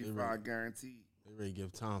 55 guaranteed. They ready to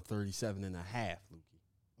give Tom 37 and a half,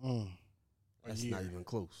 Lukey. That's not even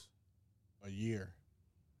close. A year.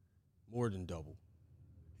 More than double.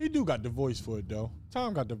 He do got the voice for it, though.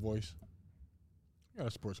 Tom got the voice. He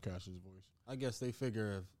got a sportscaster's voice. I guess they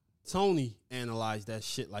figure if Tony analyzed that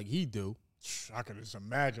shit like he do. I could just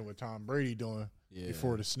imagine what Tom Brady doing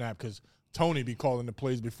before the snap, because Tony be calling the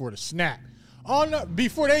plays before the snap. Oh no!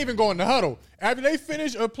 Before they even go in the huddle, after they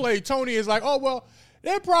finish a play, Tony is like, "Oh well,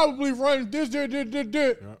 they probably run this,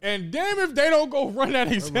 and damn if they don't go run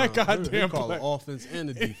that exact goddamn call play." the offense and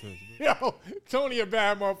the defense. Yo, Tony a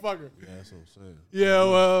bad motherfucker. Yeah, that's what I'm saying. Yeah,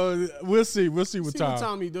 well, we'll see. We'll see what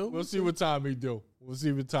Tommy do. We'll see what Tommy do. We'll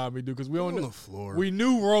see what Tommy do, because we don't on know. the floor. We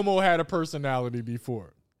knew Romo had a personality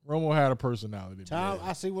before. Romo had a personality. Tom,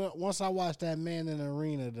 I see. Once I watched that Man in the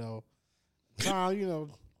Arena, though, Tom, you know,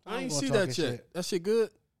 I ain't see that shit. That shit good.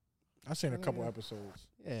 I seen a couple episodes.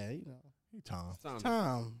 Yeah, you know, Tom.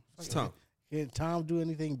 Tom. It's Tom. Can Tom do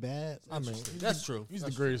anything bad? I mean, That's true. he's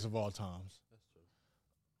the greatest of all times.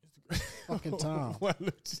 Fucking Tom. Well,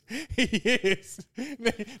 he is.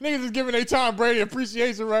 Niggas is giving their Tom Brady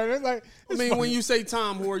appreciation right. It's like, I mean, when you say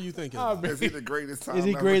Tom, who are you thinking? About? Is he the greatest Tom Is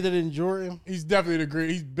he ever? greater than Jordan? he's definitely the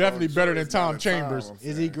great. He's definitely better than it's not Tom a Chambers. Tom,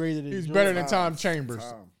 Is he greater than He's Jordan? better than Tom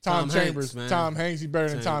Chambers. Tom Hanks, Chambers. man. Tom Hanks. He's better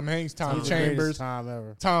than Tom Hanks. Tom He's the greatest Chambers. Tom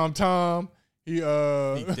ever. Tom. He He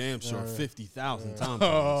damn sure 50,000 Tom.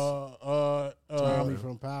 Tommy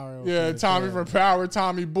from Power. yeah, Tommy from Power.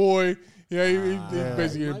 Tommy Boy. Yeah, he's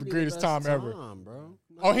basically Might the be greatest best Tom ever. bro.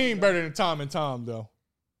 Oh, he ain't better than Tom and Tom though.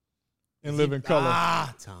 In Living Color.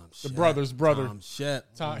 Tom The Shep. brother. Tom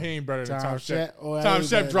Shep. Tom, he ain't better than Tom Tom Shep. Shep? Oh, Tom he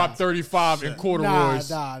Shep better dropped than 35 in corduroys.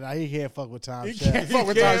 Nah, he can't fuck with Tom He Shep. can't fuck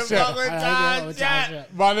with Tom Shep.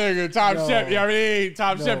 My nigga, Tom No. Shep. Yeah, I mean,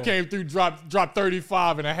 Tom No. Shep came through, dropped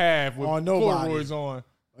 35 and a half with On nobody. corduroys on.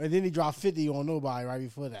 And then he dropped 50 on nobody right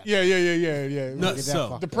before that. Yeah. Nuts Get that so.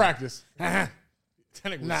 fucked The up. practice. That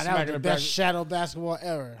nigga was Nah, that was smacking the the best back. shadow basketball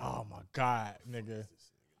ever. Oh my God, nigga.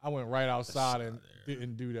 I went right outside and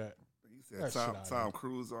didn't do that. You That said shit out Tom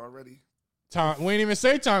Cruise already? Tom, we ain't even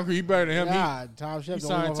say Tom Cruise. He better than him. Nah, Tom Shep he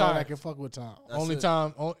the only signed motherfucker Tom. that can fuck with Tom. Only it.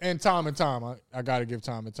 Tom and Tom. I gotta give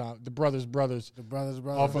Tom and Tom. The brothers. The brothers.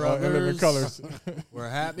 Off of In Living Colors. We're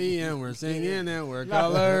happy and we're singing and we're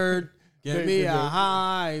colored. Give me a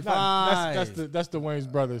high Nah, five. that's the Wayne's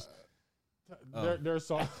brothers. Their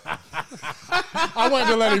song. I wanted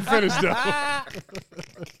to let him finish though.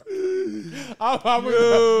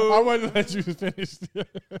 I wanted to let you finish.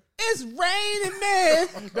 It's raining, man.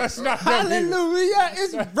 That's not them either. Hallelujah.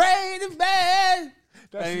 It's raining, man.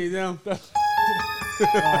 Ain't them.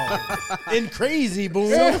 In Crazy Boom.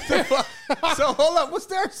 So hold up. What's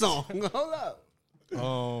their song? Hold up.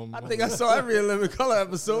 I think I saw every 11 Color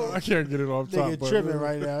episode. I can't get it off top. Nigga tripping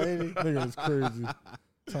right now, ain't he? Nigga is crazy.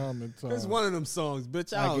 Tom and Tom. It's one of them songs,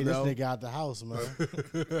 bitch. I I don't get this know. nigga out the house, man.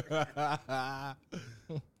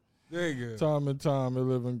 Nigga. Tom and Tom in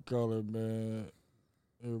Living Color, man.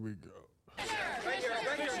 Here we go.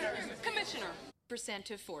 Commissioner, percent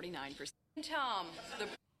to 49%. Tom, the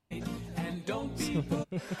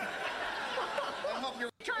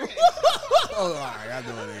Oh, all right. I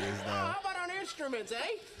know what it is now. How about on instruments,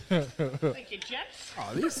 eh? Thank you, Jets.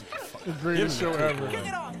 Oh, these The greatest show ever. Kick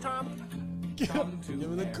it off, Tom.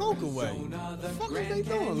 giving the coke away. What the fuck is they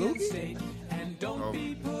doing, Lukey?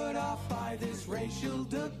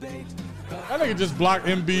 That nigga just blocked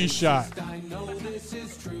Embiid's shot.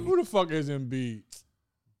 Who the fuck is Embiid?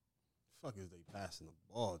 Fuck is they passing the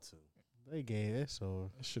ball to? They gave it, so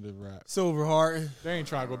That shit is rap. Silver Heart. They ain't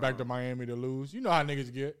trying to go back to Miami to lose. You know how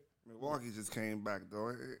niggas get. Milwaukee just came back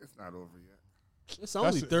though. It's not over yet. It's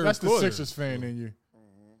only third That's quarter. the Sixers fan in you.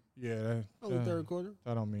 Yeah. Only third quarter.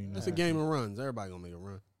 I don't mean That's that. a game of runs. Everybody gonna make a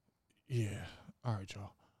run. Yeah. All right,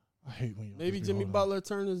 y'all. I hate when you Maybe Jimmy Butler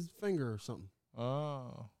turned his finger or something.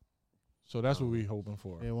 Oh. So that's what we hoping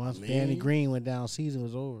for. yeah, once Danny Green went down, season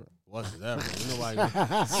was over. What's that? Nobody.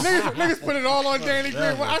 niggas put it all on Danny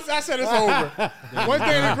Green. Well, I said it's over. Once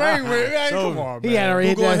Danny Green went, hey, come on, man. He had already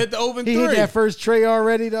hit the open He three. hit that first tray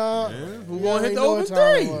already, dog. Yeah. Who gonna hit the open three?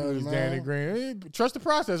 It was Danny Green. Hey, trust the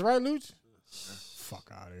process, right, Luch? Fuck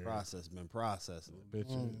out of here. Process been processing.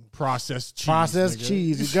 Bitch. Processed cheese. Processed nigga.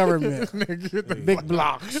 cheese, government. Nigga, get the Big fuck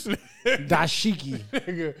blocks. Dashiki.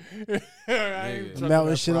 Nigga. I ain't trusting Melting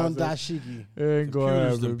that shit on process. dashiki. It ain't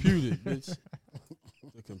gonna Computers happen. imputed, bitch.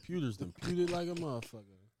 The computers imputed like a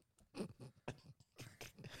motherfucker.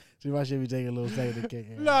 See, my shit be taking a little second to kick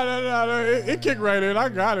in. No. It kicked right in. I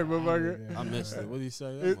got it, motherfucker. I missed it. What did he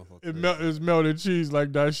say? That It, motherfucker. it's melted cheese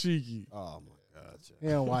like dashiki. Oh my god. He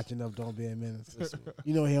don't watch enough Don't Be a Menace.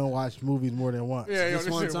 You know he don't watch movies more than once. Yeah, Just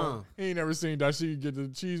one time. He ain't never seen dashiki get the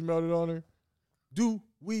cheese melted on her. Do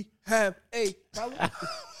we have a problem?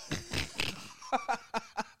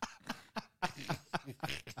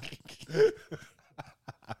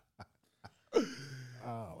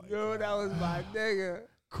 Yo, that was my nigga.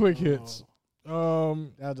 Quick hits. That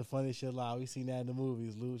was the funniest shit live. We seen that in the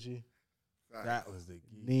movies, Lucci. That was the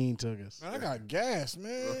geek. Dean took us. I got gas,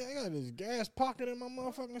 man. I got this gas pocket in my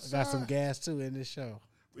motherfucking I side. got some gas too in this show.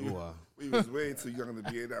 We was way too young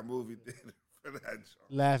to be in that movie theater for that joke.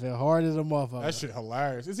 Laughing hard as a motherfucker. That shit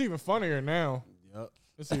hilarious. It's even funnier now. Yep.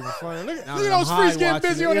 It's even funnier. Look at Now those I'm high freaks getting watching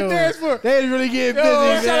busy it. on the Yo, dance floor. They really getting busy. Yo,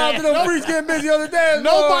 man. shout out to them freaks getting busy on the dance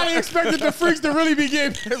floor. Nobody expected the freaks to really be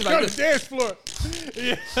getting busy on the dance floor.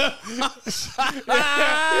 Yeah.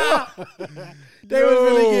 They was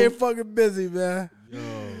really getting fucking busy, man. They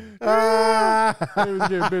was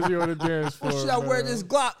getting busy on the dance floor. Should I wear man. this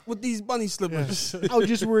Glock with these bunny slippers? I'll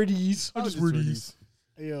just wear these. I'll just wear these.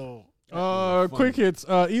 Yo. Quick hits.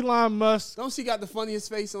 Elon Musk. Don't she got the funniest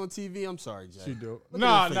face on TV? I'm sorry, Jay. She do. Look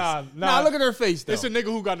at her face. Nah, look at her face, though. It's a nigga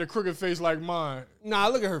who got the crooked face like mine. Nah,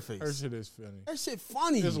 look at her face. Her shit is funny. Her shit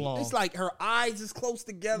funny. It's long. It's like her eyes is close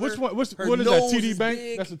together. Which one? What Her is that? nose TD is Bank?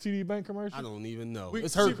 big. That's a TD Bank commercial. I don't even know.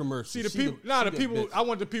 It's her commercial. See the She people. Nah, the she people. bitch. I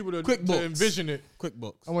want the people to QuickBooks. envision it.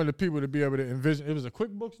 QuickBooks. I want the people to be able to envision. It was a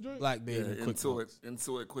QuickBooks joint. Black baby. Into QuickBooks.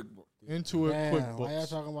 it, QuickBook. Into it, Damn, QuickBooks. why y'all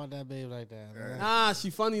talking about that babe like that, man? Nah,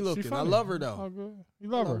 she funny looking. funny. I love her Oh, though. good. You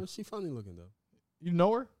love her. She funny looking though. You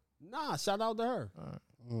know her? Nah, shout out to her.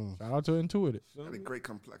 Shout out to Intuitive. Got a great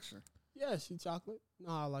complexion. Yeah, she chocolate.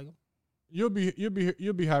 Nah, I like him. You'll be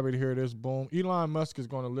happy to hear this. Boom. Elon Musk is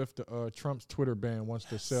going to lift Trump's Twitter ban once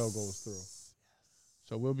the sale goes through.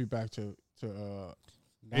 So we'll be back to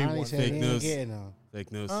Donnie said Fake he news. ain't getting on.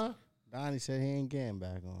 Fake news. Huh? Donnie said he ain't getting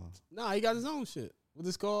back on. Nah, he got his own shit. What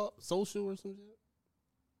is called? Social or some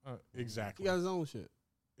shit? Exactly. He got his own shit.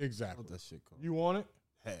 Exactly. What that shit called? You want it?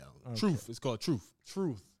 Hell. Okay. Truth. It's called Truth.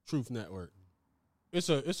 Truth. Truth Network. It's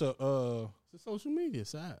a It's a social media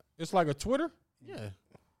site. it's like a Twitter. Yeah.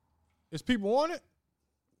 Is people on it?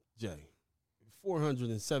 Jay,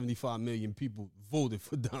 475 million people voted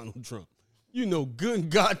for Donald Trump. You know good and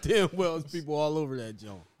goddamn well there's people all over that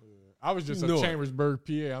joint. I was just You in know it. Chambersburg,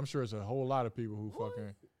 PA. I'm sure it's a whole lot of people who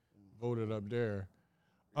fucking voted up there.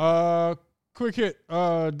 Quick hit.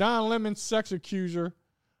 Don Lemon's sex accuser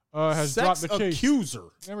has dropped the case. Accuser.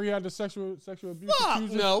 Remember he had the sexual abuse Fuck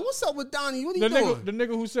accuser? no. What's up with Donnie? What are The you doing? nigga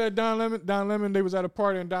who said Don Lemon, they was at a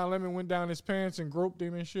party and Don Lemon went down his pants and groped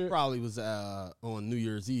him and shit. Probably was on New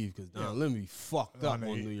Year's Eve because Don Lemon be fucked up My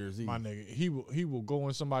on nigga, New Year's Eve. My nigga, he will go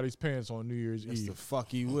in somebody's pants on New Year's Yes, Eve. the fuck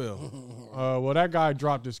he will. Well, that guy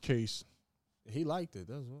dropped his case. He liked it.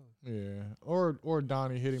 That's why. Yeah, or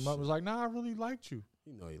Donnie hit him up. Was like, nah, I really liked you.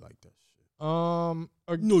 He know he liked that shit.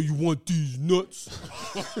 No, you want these nuts?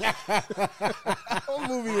 What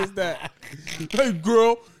movie was that? Hey,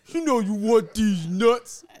 girl, you know you want these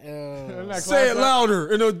nuts. Say it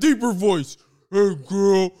louder in a deeper voice. Hey,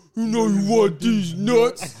 girl, you know you want these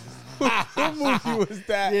nuts. What movie was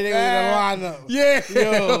that? Yeah, they was in the lineup. Yeah,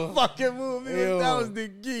 Yo. the fucking movie. Yo. That was the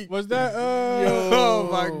geek. Was that? Oh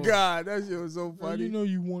my god, that shit was so funny. You know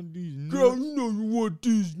you want these nuts. Girl, you know you want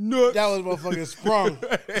these nuts. That was motherfucking sprung.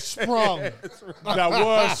 sprung. That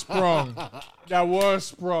was sprung. That was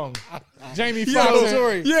sprung. Jamie Joe Foxx.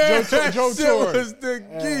 Torre. Yeah, Joe that shit Torre. was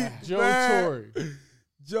the geek. Joe man. Torre.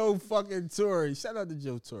 Joe fucking Torre. Shout out to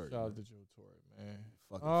Joe Torre. Shout out to Joe Torre, man.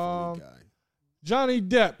 Fucking funny guy. Johnny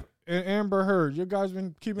Depp and Amber Heard. You guys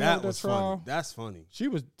been keeping up with that trial? Funny. That's funny. She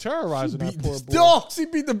was terrorizing that poor boy. Dog, she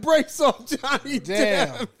beat the brakes off Johnny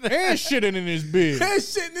Depp. And shitting in his bed. And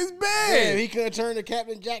shit in his bed. Damn, he could have turned to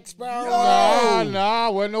Captain Jack Sparrow. Nah,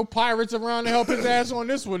 wasn't no pirates around to help his ass on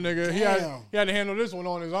this one, nigga. He had to handle this one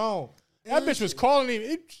on his own. That bitch was calling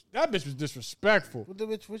him. That bitch was disrespectful.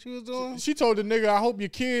 What she was doing? She told the nigga, I hope your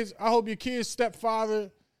kids'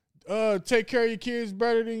 stepfather take care of your kids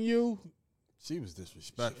better than you. She was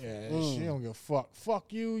disrespectful. Yeah, she don't give a fuck.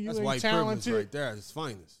 Fuck you. You That's ain't white talented. privilege right there at its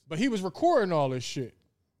finest. But he was recording all this shit.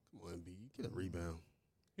 Come on, B. Get a rebound.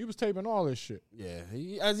 He was taping all this shit. Yeah,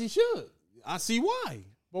 as he should. I see why.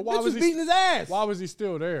 But why was he beating his ass? Why was he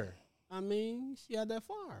still there? I mean, she had that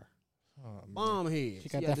fire. Bomb head. She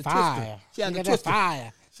got had that the fire. twister. She had the got that twister.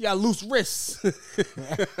 fire. She got loose wrists.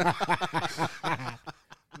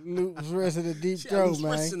 Loose wrist in the deep She throat, loose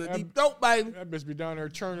wrists in man. the deep throat, baby. That bitch be down there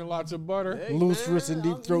churning lots of butter. Hey, Loose man, wrist and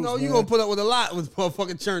deep throat. You know, you gonna put up with a lot with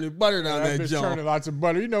motherfucking churning butter down that that bitch joint. churning lots of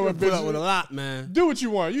butter. You know what, Put bitch? up with a lot, man. Do what you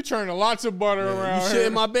want. You turning lots of butter around You here. shit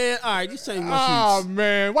in my bed? All right, just change my Oh sheets.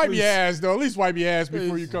 man, wipe Please. your ass though. At least wipe your ass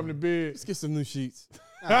before Please. you come to bed. Let's get some new sheets.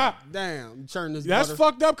 Ha! Damn, churn this That's butter.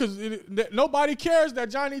 fucked up because nobody cares that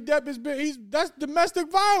Johnny Depp is big. That's domestic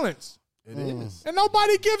violence, It is. and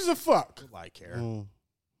nobody gives a fuck. Nobody care.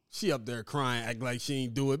 She up there crying, act like she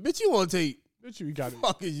ain't do it. Bitch, you want to take? Bitch, you got it.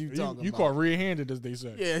 Fuck is you talking You about? caught red-handed, as they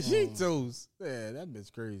say. Yeah, she toast. Yeah, that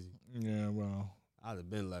bitch crazy. Yeah, well, I'd have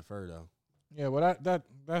been left her though. yeah, well that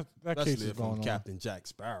Especially case is if I'm going on. Captain Jack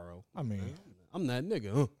Sparrow. I mean, I'm that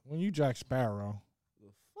nigga. Huh? when you Jack Sparrow,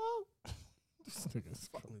 Fuck. this nigga's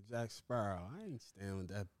Fucking Jack Sparrow. I ain't staying with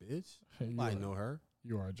that bitch. Hey, you Nobody are- know her.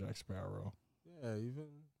 You are Jack Sparrow. Yeah, you feel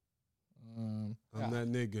me? I'm that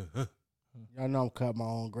nigga. Huh? Y'all know I'm cutting my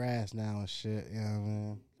own grass now and shit. You know what I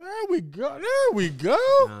mean? There we go. There we go.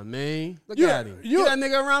 Nah, man. Look You- at him. you- Give that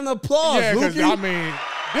nigga a round of applause, Yeah, because Lukey. I mean,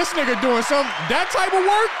 this nigga doing that type of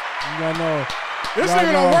work. Y'all know. This y'all nigga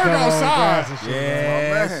know don't I'm work cutting my own outside. grass and shit,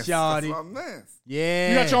 Yeah, That's shawty. my man. Yeah.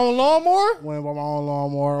 You got your own lawnmower? Went with my own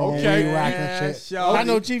lawnmower. Okay. On rack Yeah, and shit. shawty. Not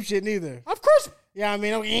no cheap shit neither. Of course. Yeah, I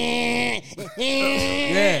mean,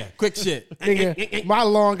 Yeah, quick shit. nigga, my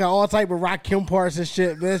lawn got all type of Rakim parts and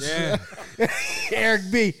shit, bitch. Yeah. Eric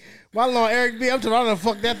B. My lawn, Eric B. I'm trying to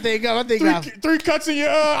fuck that thing up. I think I Three cuts in your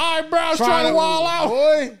eyebrows trying to wild out.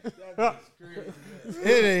 Boy.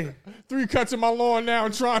 It ain't. 3 cuts in my lawn now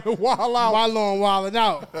and trying to wild out. My lawn wilding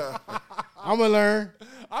out. I'm going to learn.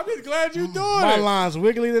 I'm just glad you doing My it. lawn's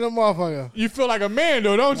wiggly than a motherfucker. You feel like a man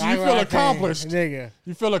though, don't you? You feel I can't, accomplished. Nigga.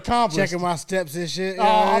 You feel accomplished. Checking my steps and shit. Oh,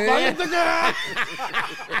 I'm yeah. about to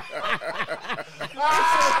get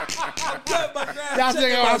Y'all still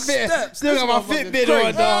got my fit. Still got my Fitbit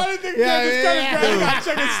on, dog.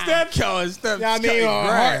 Check his steps. Yo, his steps. Yeah, I mean,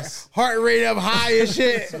 heart rate up high and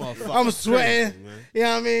shit. I'm sweating. Crazy, man. You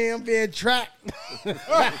know what I mean? I'm being tracked.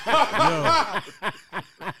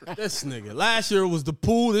 This nigga. Last year was the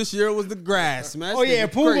pool. This year was the grass, man. Oh, yeah,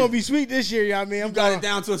 pool gonna be sweet this year, you know what I mean? I'm Got going, it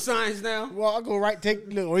down to a science now. well, I'll go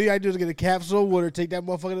look, all you gotta do is get a capsule of water, take that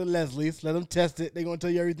motherfucker to Leslie's, let them test it. They gonna tell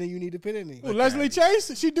you everything you need to put in Well, it. Leslie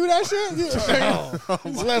Chase, she do that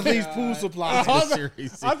shit? Leslie's pool supply. I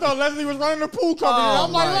thought Leslie was running the pool company. Oh,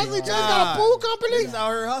 I'm like, my Leslie Chase God. got a pool company? He's out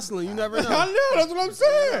here hustling. You never know. I know, that's what I'm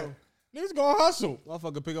saying. Niggas gonna hustle.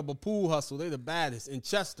 Motherfucker pick up a pool hustle. They the baddest in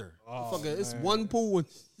Chester. Motherfucker, it's one pool in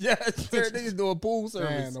Chester. Niggas doing pool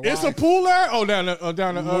service. Man, It's a pool there? Oh, down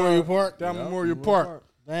the Memorial Park. Down Memorial Park.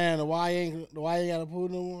 Man, the Y ain't got a pool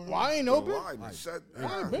no more. Why ain't open? Why been shut Why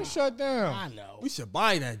down? been shut down? I know. We should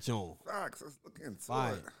buy that joint. Facts. Let's look into Buy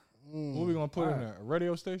it. it. What we gonna put in there? A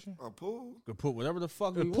radio station? A pool? Could put whatever the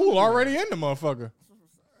fuck The we pool want. already in the motherfucker.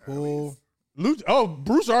 Pool. Bruce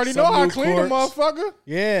already Some know how to loose clean the courts. motherfucker.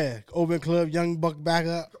 Yeah, open club, young buck back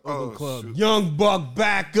up. Oh, Club. shoot. Young Buck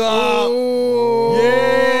back up. Oh,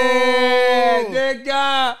 Yeah,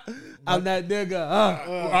 nigga. I'm that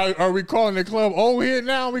nigga. Are we calling the club old here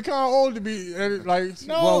now? We kind of old to be like.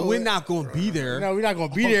 No. Well, we're not going to be there. No, we're not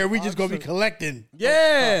gonna be there. We just gonna be collecting.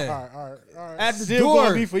 Yeah. All right. At the Still door.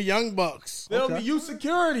 gonna be for young bucks. There'll be you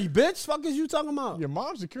security, bitch. Fuck is you talking about? Your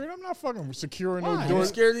mom's security. I'm not fucking securing Why? no You doors.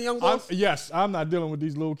 scared of the young bucks? Yes, I'm not dealing with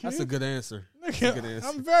these little kids. That's a good answer. Nigga, good answer.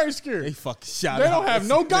 I'm very They scared. fucking shot They out. don't have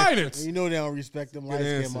no guidance. You know they don't respect them light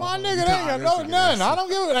skinned answer. My motherfuckers. nigga, they ain't got that's a no good none. answer. I don't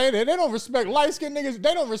give a. They don't respect light skinned niggas.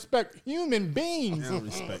 They don't respect human beings. They don't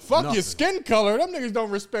respect Fuck nothing. your skin color. Them niggas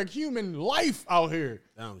don't respect human life out here.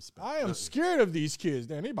 They don't respect I am nothing. scared of these kids.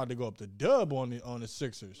 Damn, they about to go up the dub on the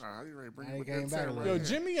Sixers. Nah, you ready to bring I it ain't with getting that back ten to right Yo, here.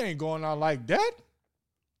 Jimmy ain't going out like that.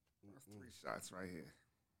 That's 3 shots right here.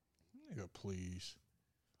 Nigga, please.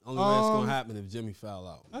 Only way it's gonna happen if Jimmy foul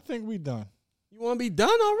out. I think we done. You You want to be done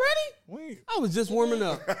already? Wait. I was just warming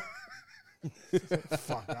up.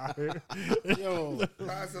 Fuck out here. Yo,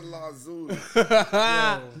 Pastor La Zulu.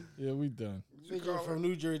 Yeah, we done. nigga from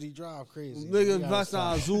New Jersey drive crazy. Nigga, Pastor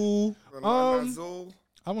Azul. Azul.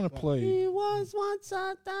 I want to play. He was once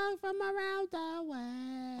a thug from around the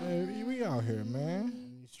way. Hey, we out here,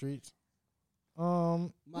 man. Streets. This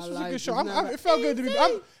was a life good show. is never It felt good to be.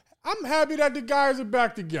 I'm happy that the guys are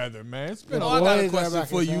back together, man. It's been Oh, a I got a boys are question back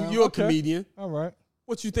for in you. town. You're a Okay. comedian. All right.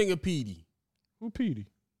 What you think of Petey? Who Petey?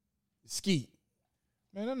 Skeet.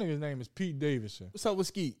 Man, that nigga's name is Pete Davidson. What's up with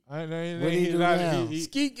Skeet? What he do now?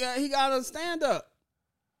 Skeet he got a stand up.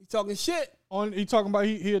 He talking shit. He talking about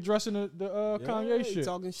he addressing the Yeah, Kanye he shit.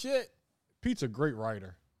 talking shit. Pete's a great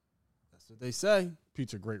writer. That's what they say.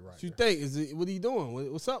 Pete's a great writer. What you think? Is it what he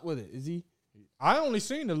doing? What's up with it? Is he I only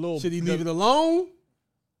seen the little. should he leave it alone?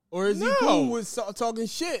 Or is he No. cool with talking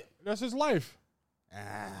shit? That's his life.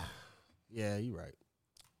 Yeah, you right.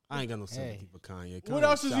 I ain't got no sympathy for Kanye. What Kanye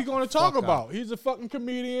else is he shot going the to talk fuck about? out. He's a fucking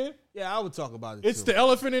comedian. Yeah, I would talk about it. It's too. the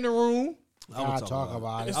elephant in the room. I would talk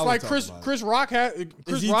about it. It's I would like talk Chris about it. Chris Rock had.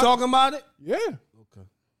 Chris Is he Rock, talking about it? Yeah. Okay.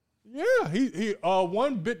 Yeah, he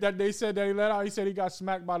one bit that they said that he let out. He said he got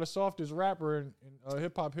smacked by the softest rapper in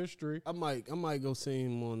hip hop history. I might go see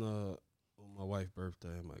him on my wife's birthday.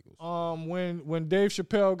 I might go. When Dave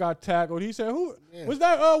Chappelle got tackled, he said, "Who Yeah. was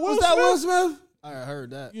that? Will Was Smith?" that Will Smith? I heard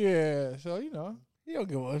that. Yeah, so you know, He don't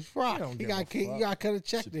give a fuck. don't He give got a fuck. you got to cut a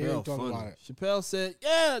check there. Chappelle Talking funny. about it. Chappelle said,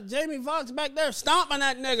 "Yeah, Jamie Foxx back there stomping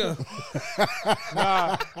that nigga."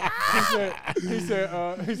 nah. He said,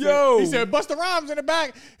 Yo. he said, Busta Rhymes in the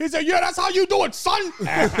back. He said, yeah, that's how you do it, son.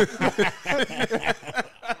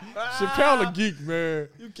 Chappelle a geek, man.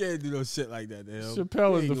 You can't do no shit like that, damn.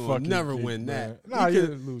 Chappelle is He the ain't gonna fucking never geek, win man. that. Nah, He he could-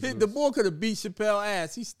 didn't lose the this. boy could have beat Chappelle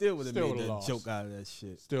ass. He still would have Still made would've that lost. joke out of that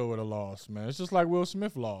shit. Still would have lost, man. It's just like Will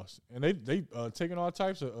Smith lost, and they taking all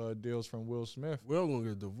types of deals from Will Smith. We're gonna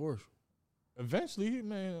get a divorce. Eventually,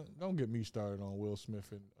 man, don't get me started on Will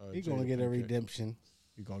Smith and He gonna Jada get a Pinkett. redemption.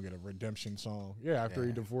 He gonna get a redemption song. Yeah, after he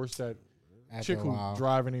Yeah. divorced that After chick a who while.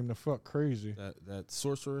 driving him the fuck crazy. That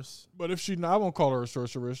sorceress. But if she, I won't call her a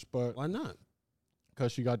sorceress, but Why not?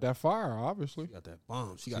 because she got that fire, obviously. She got that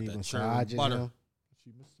bomb. She got She that churn massaging butter. him.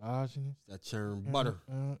 She massaging. That churn butter.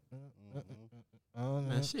 Man,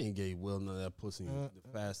 Man, she ain't gave Will none of that pussy in the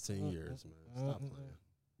past 10 years, man. Stop playing.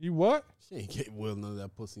 you what? She ain't gave Will none of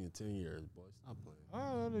that pussy in 10 years, boy. Stop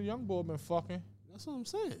playing. The young boy been fucking, That's what I'm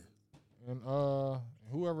saying. and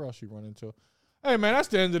whoever else she run into. Hey man, that's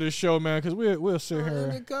the end of the show, man. Because we'll sit here.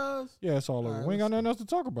 Because Yeah, it's all over. Alright, We ain't got let's nothing else to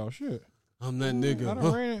talk about. Shit. I'm that nigga. I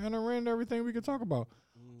done ran everything we could talk about.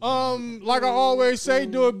 Like I always say,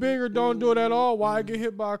 do it big or don't do it at all. Why get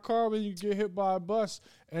hit by a car when you get hit by a bus?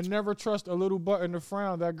 And never trust a little button to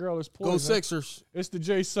frown. That girl is poison. Go Sixers. It's the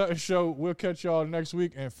Jay Sutton Show. We'll catch y'all next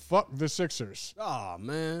week, and fuck the Sixers. Aw,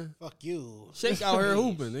 man. Fuck you. Shake out here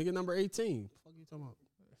hooping, nigga. Number 18. Fuck you talking about?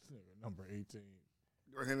 Number 18.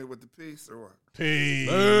 Go hit it with the piece or what? Peace.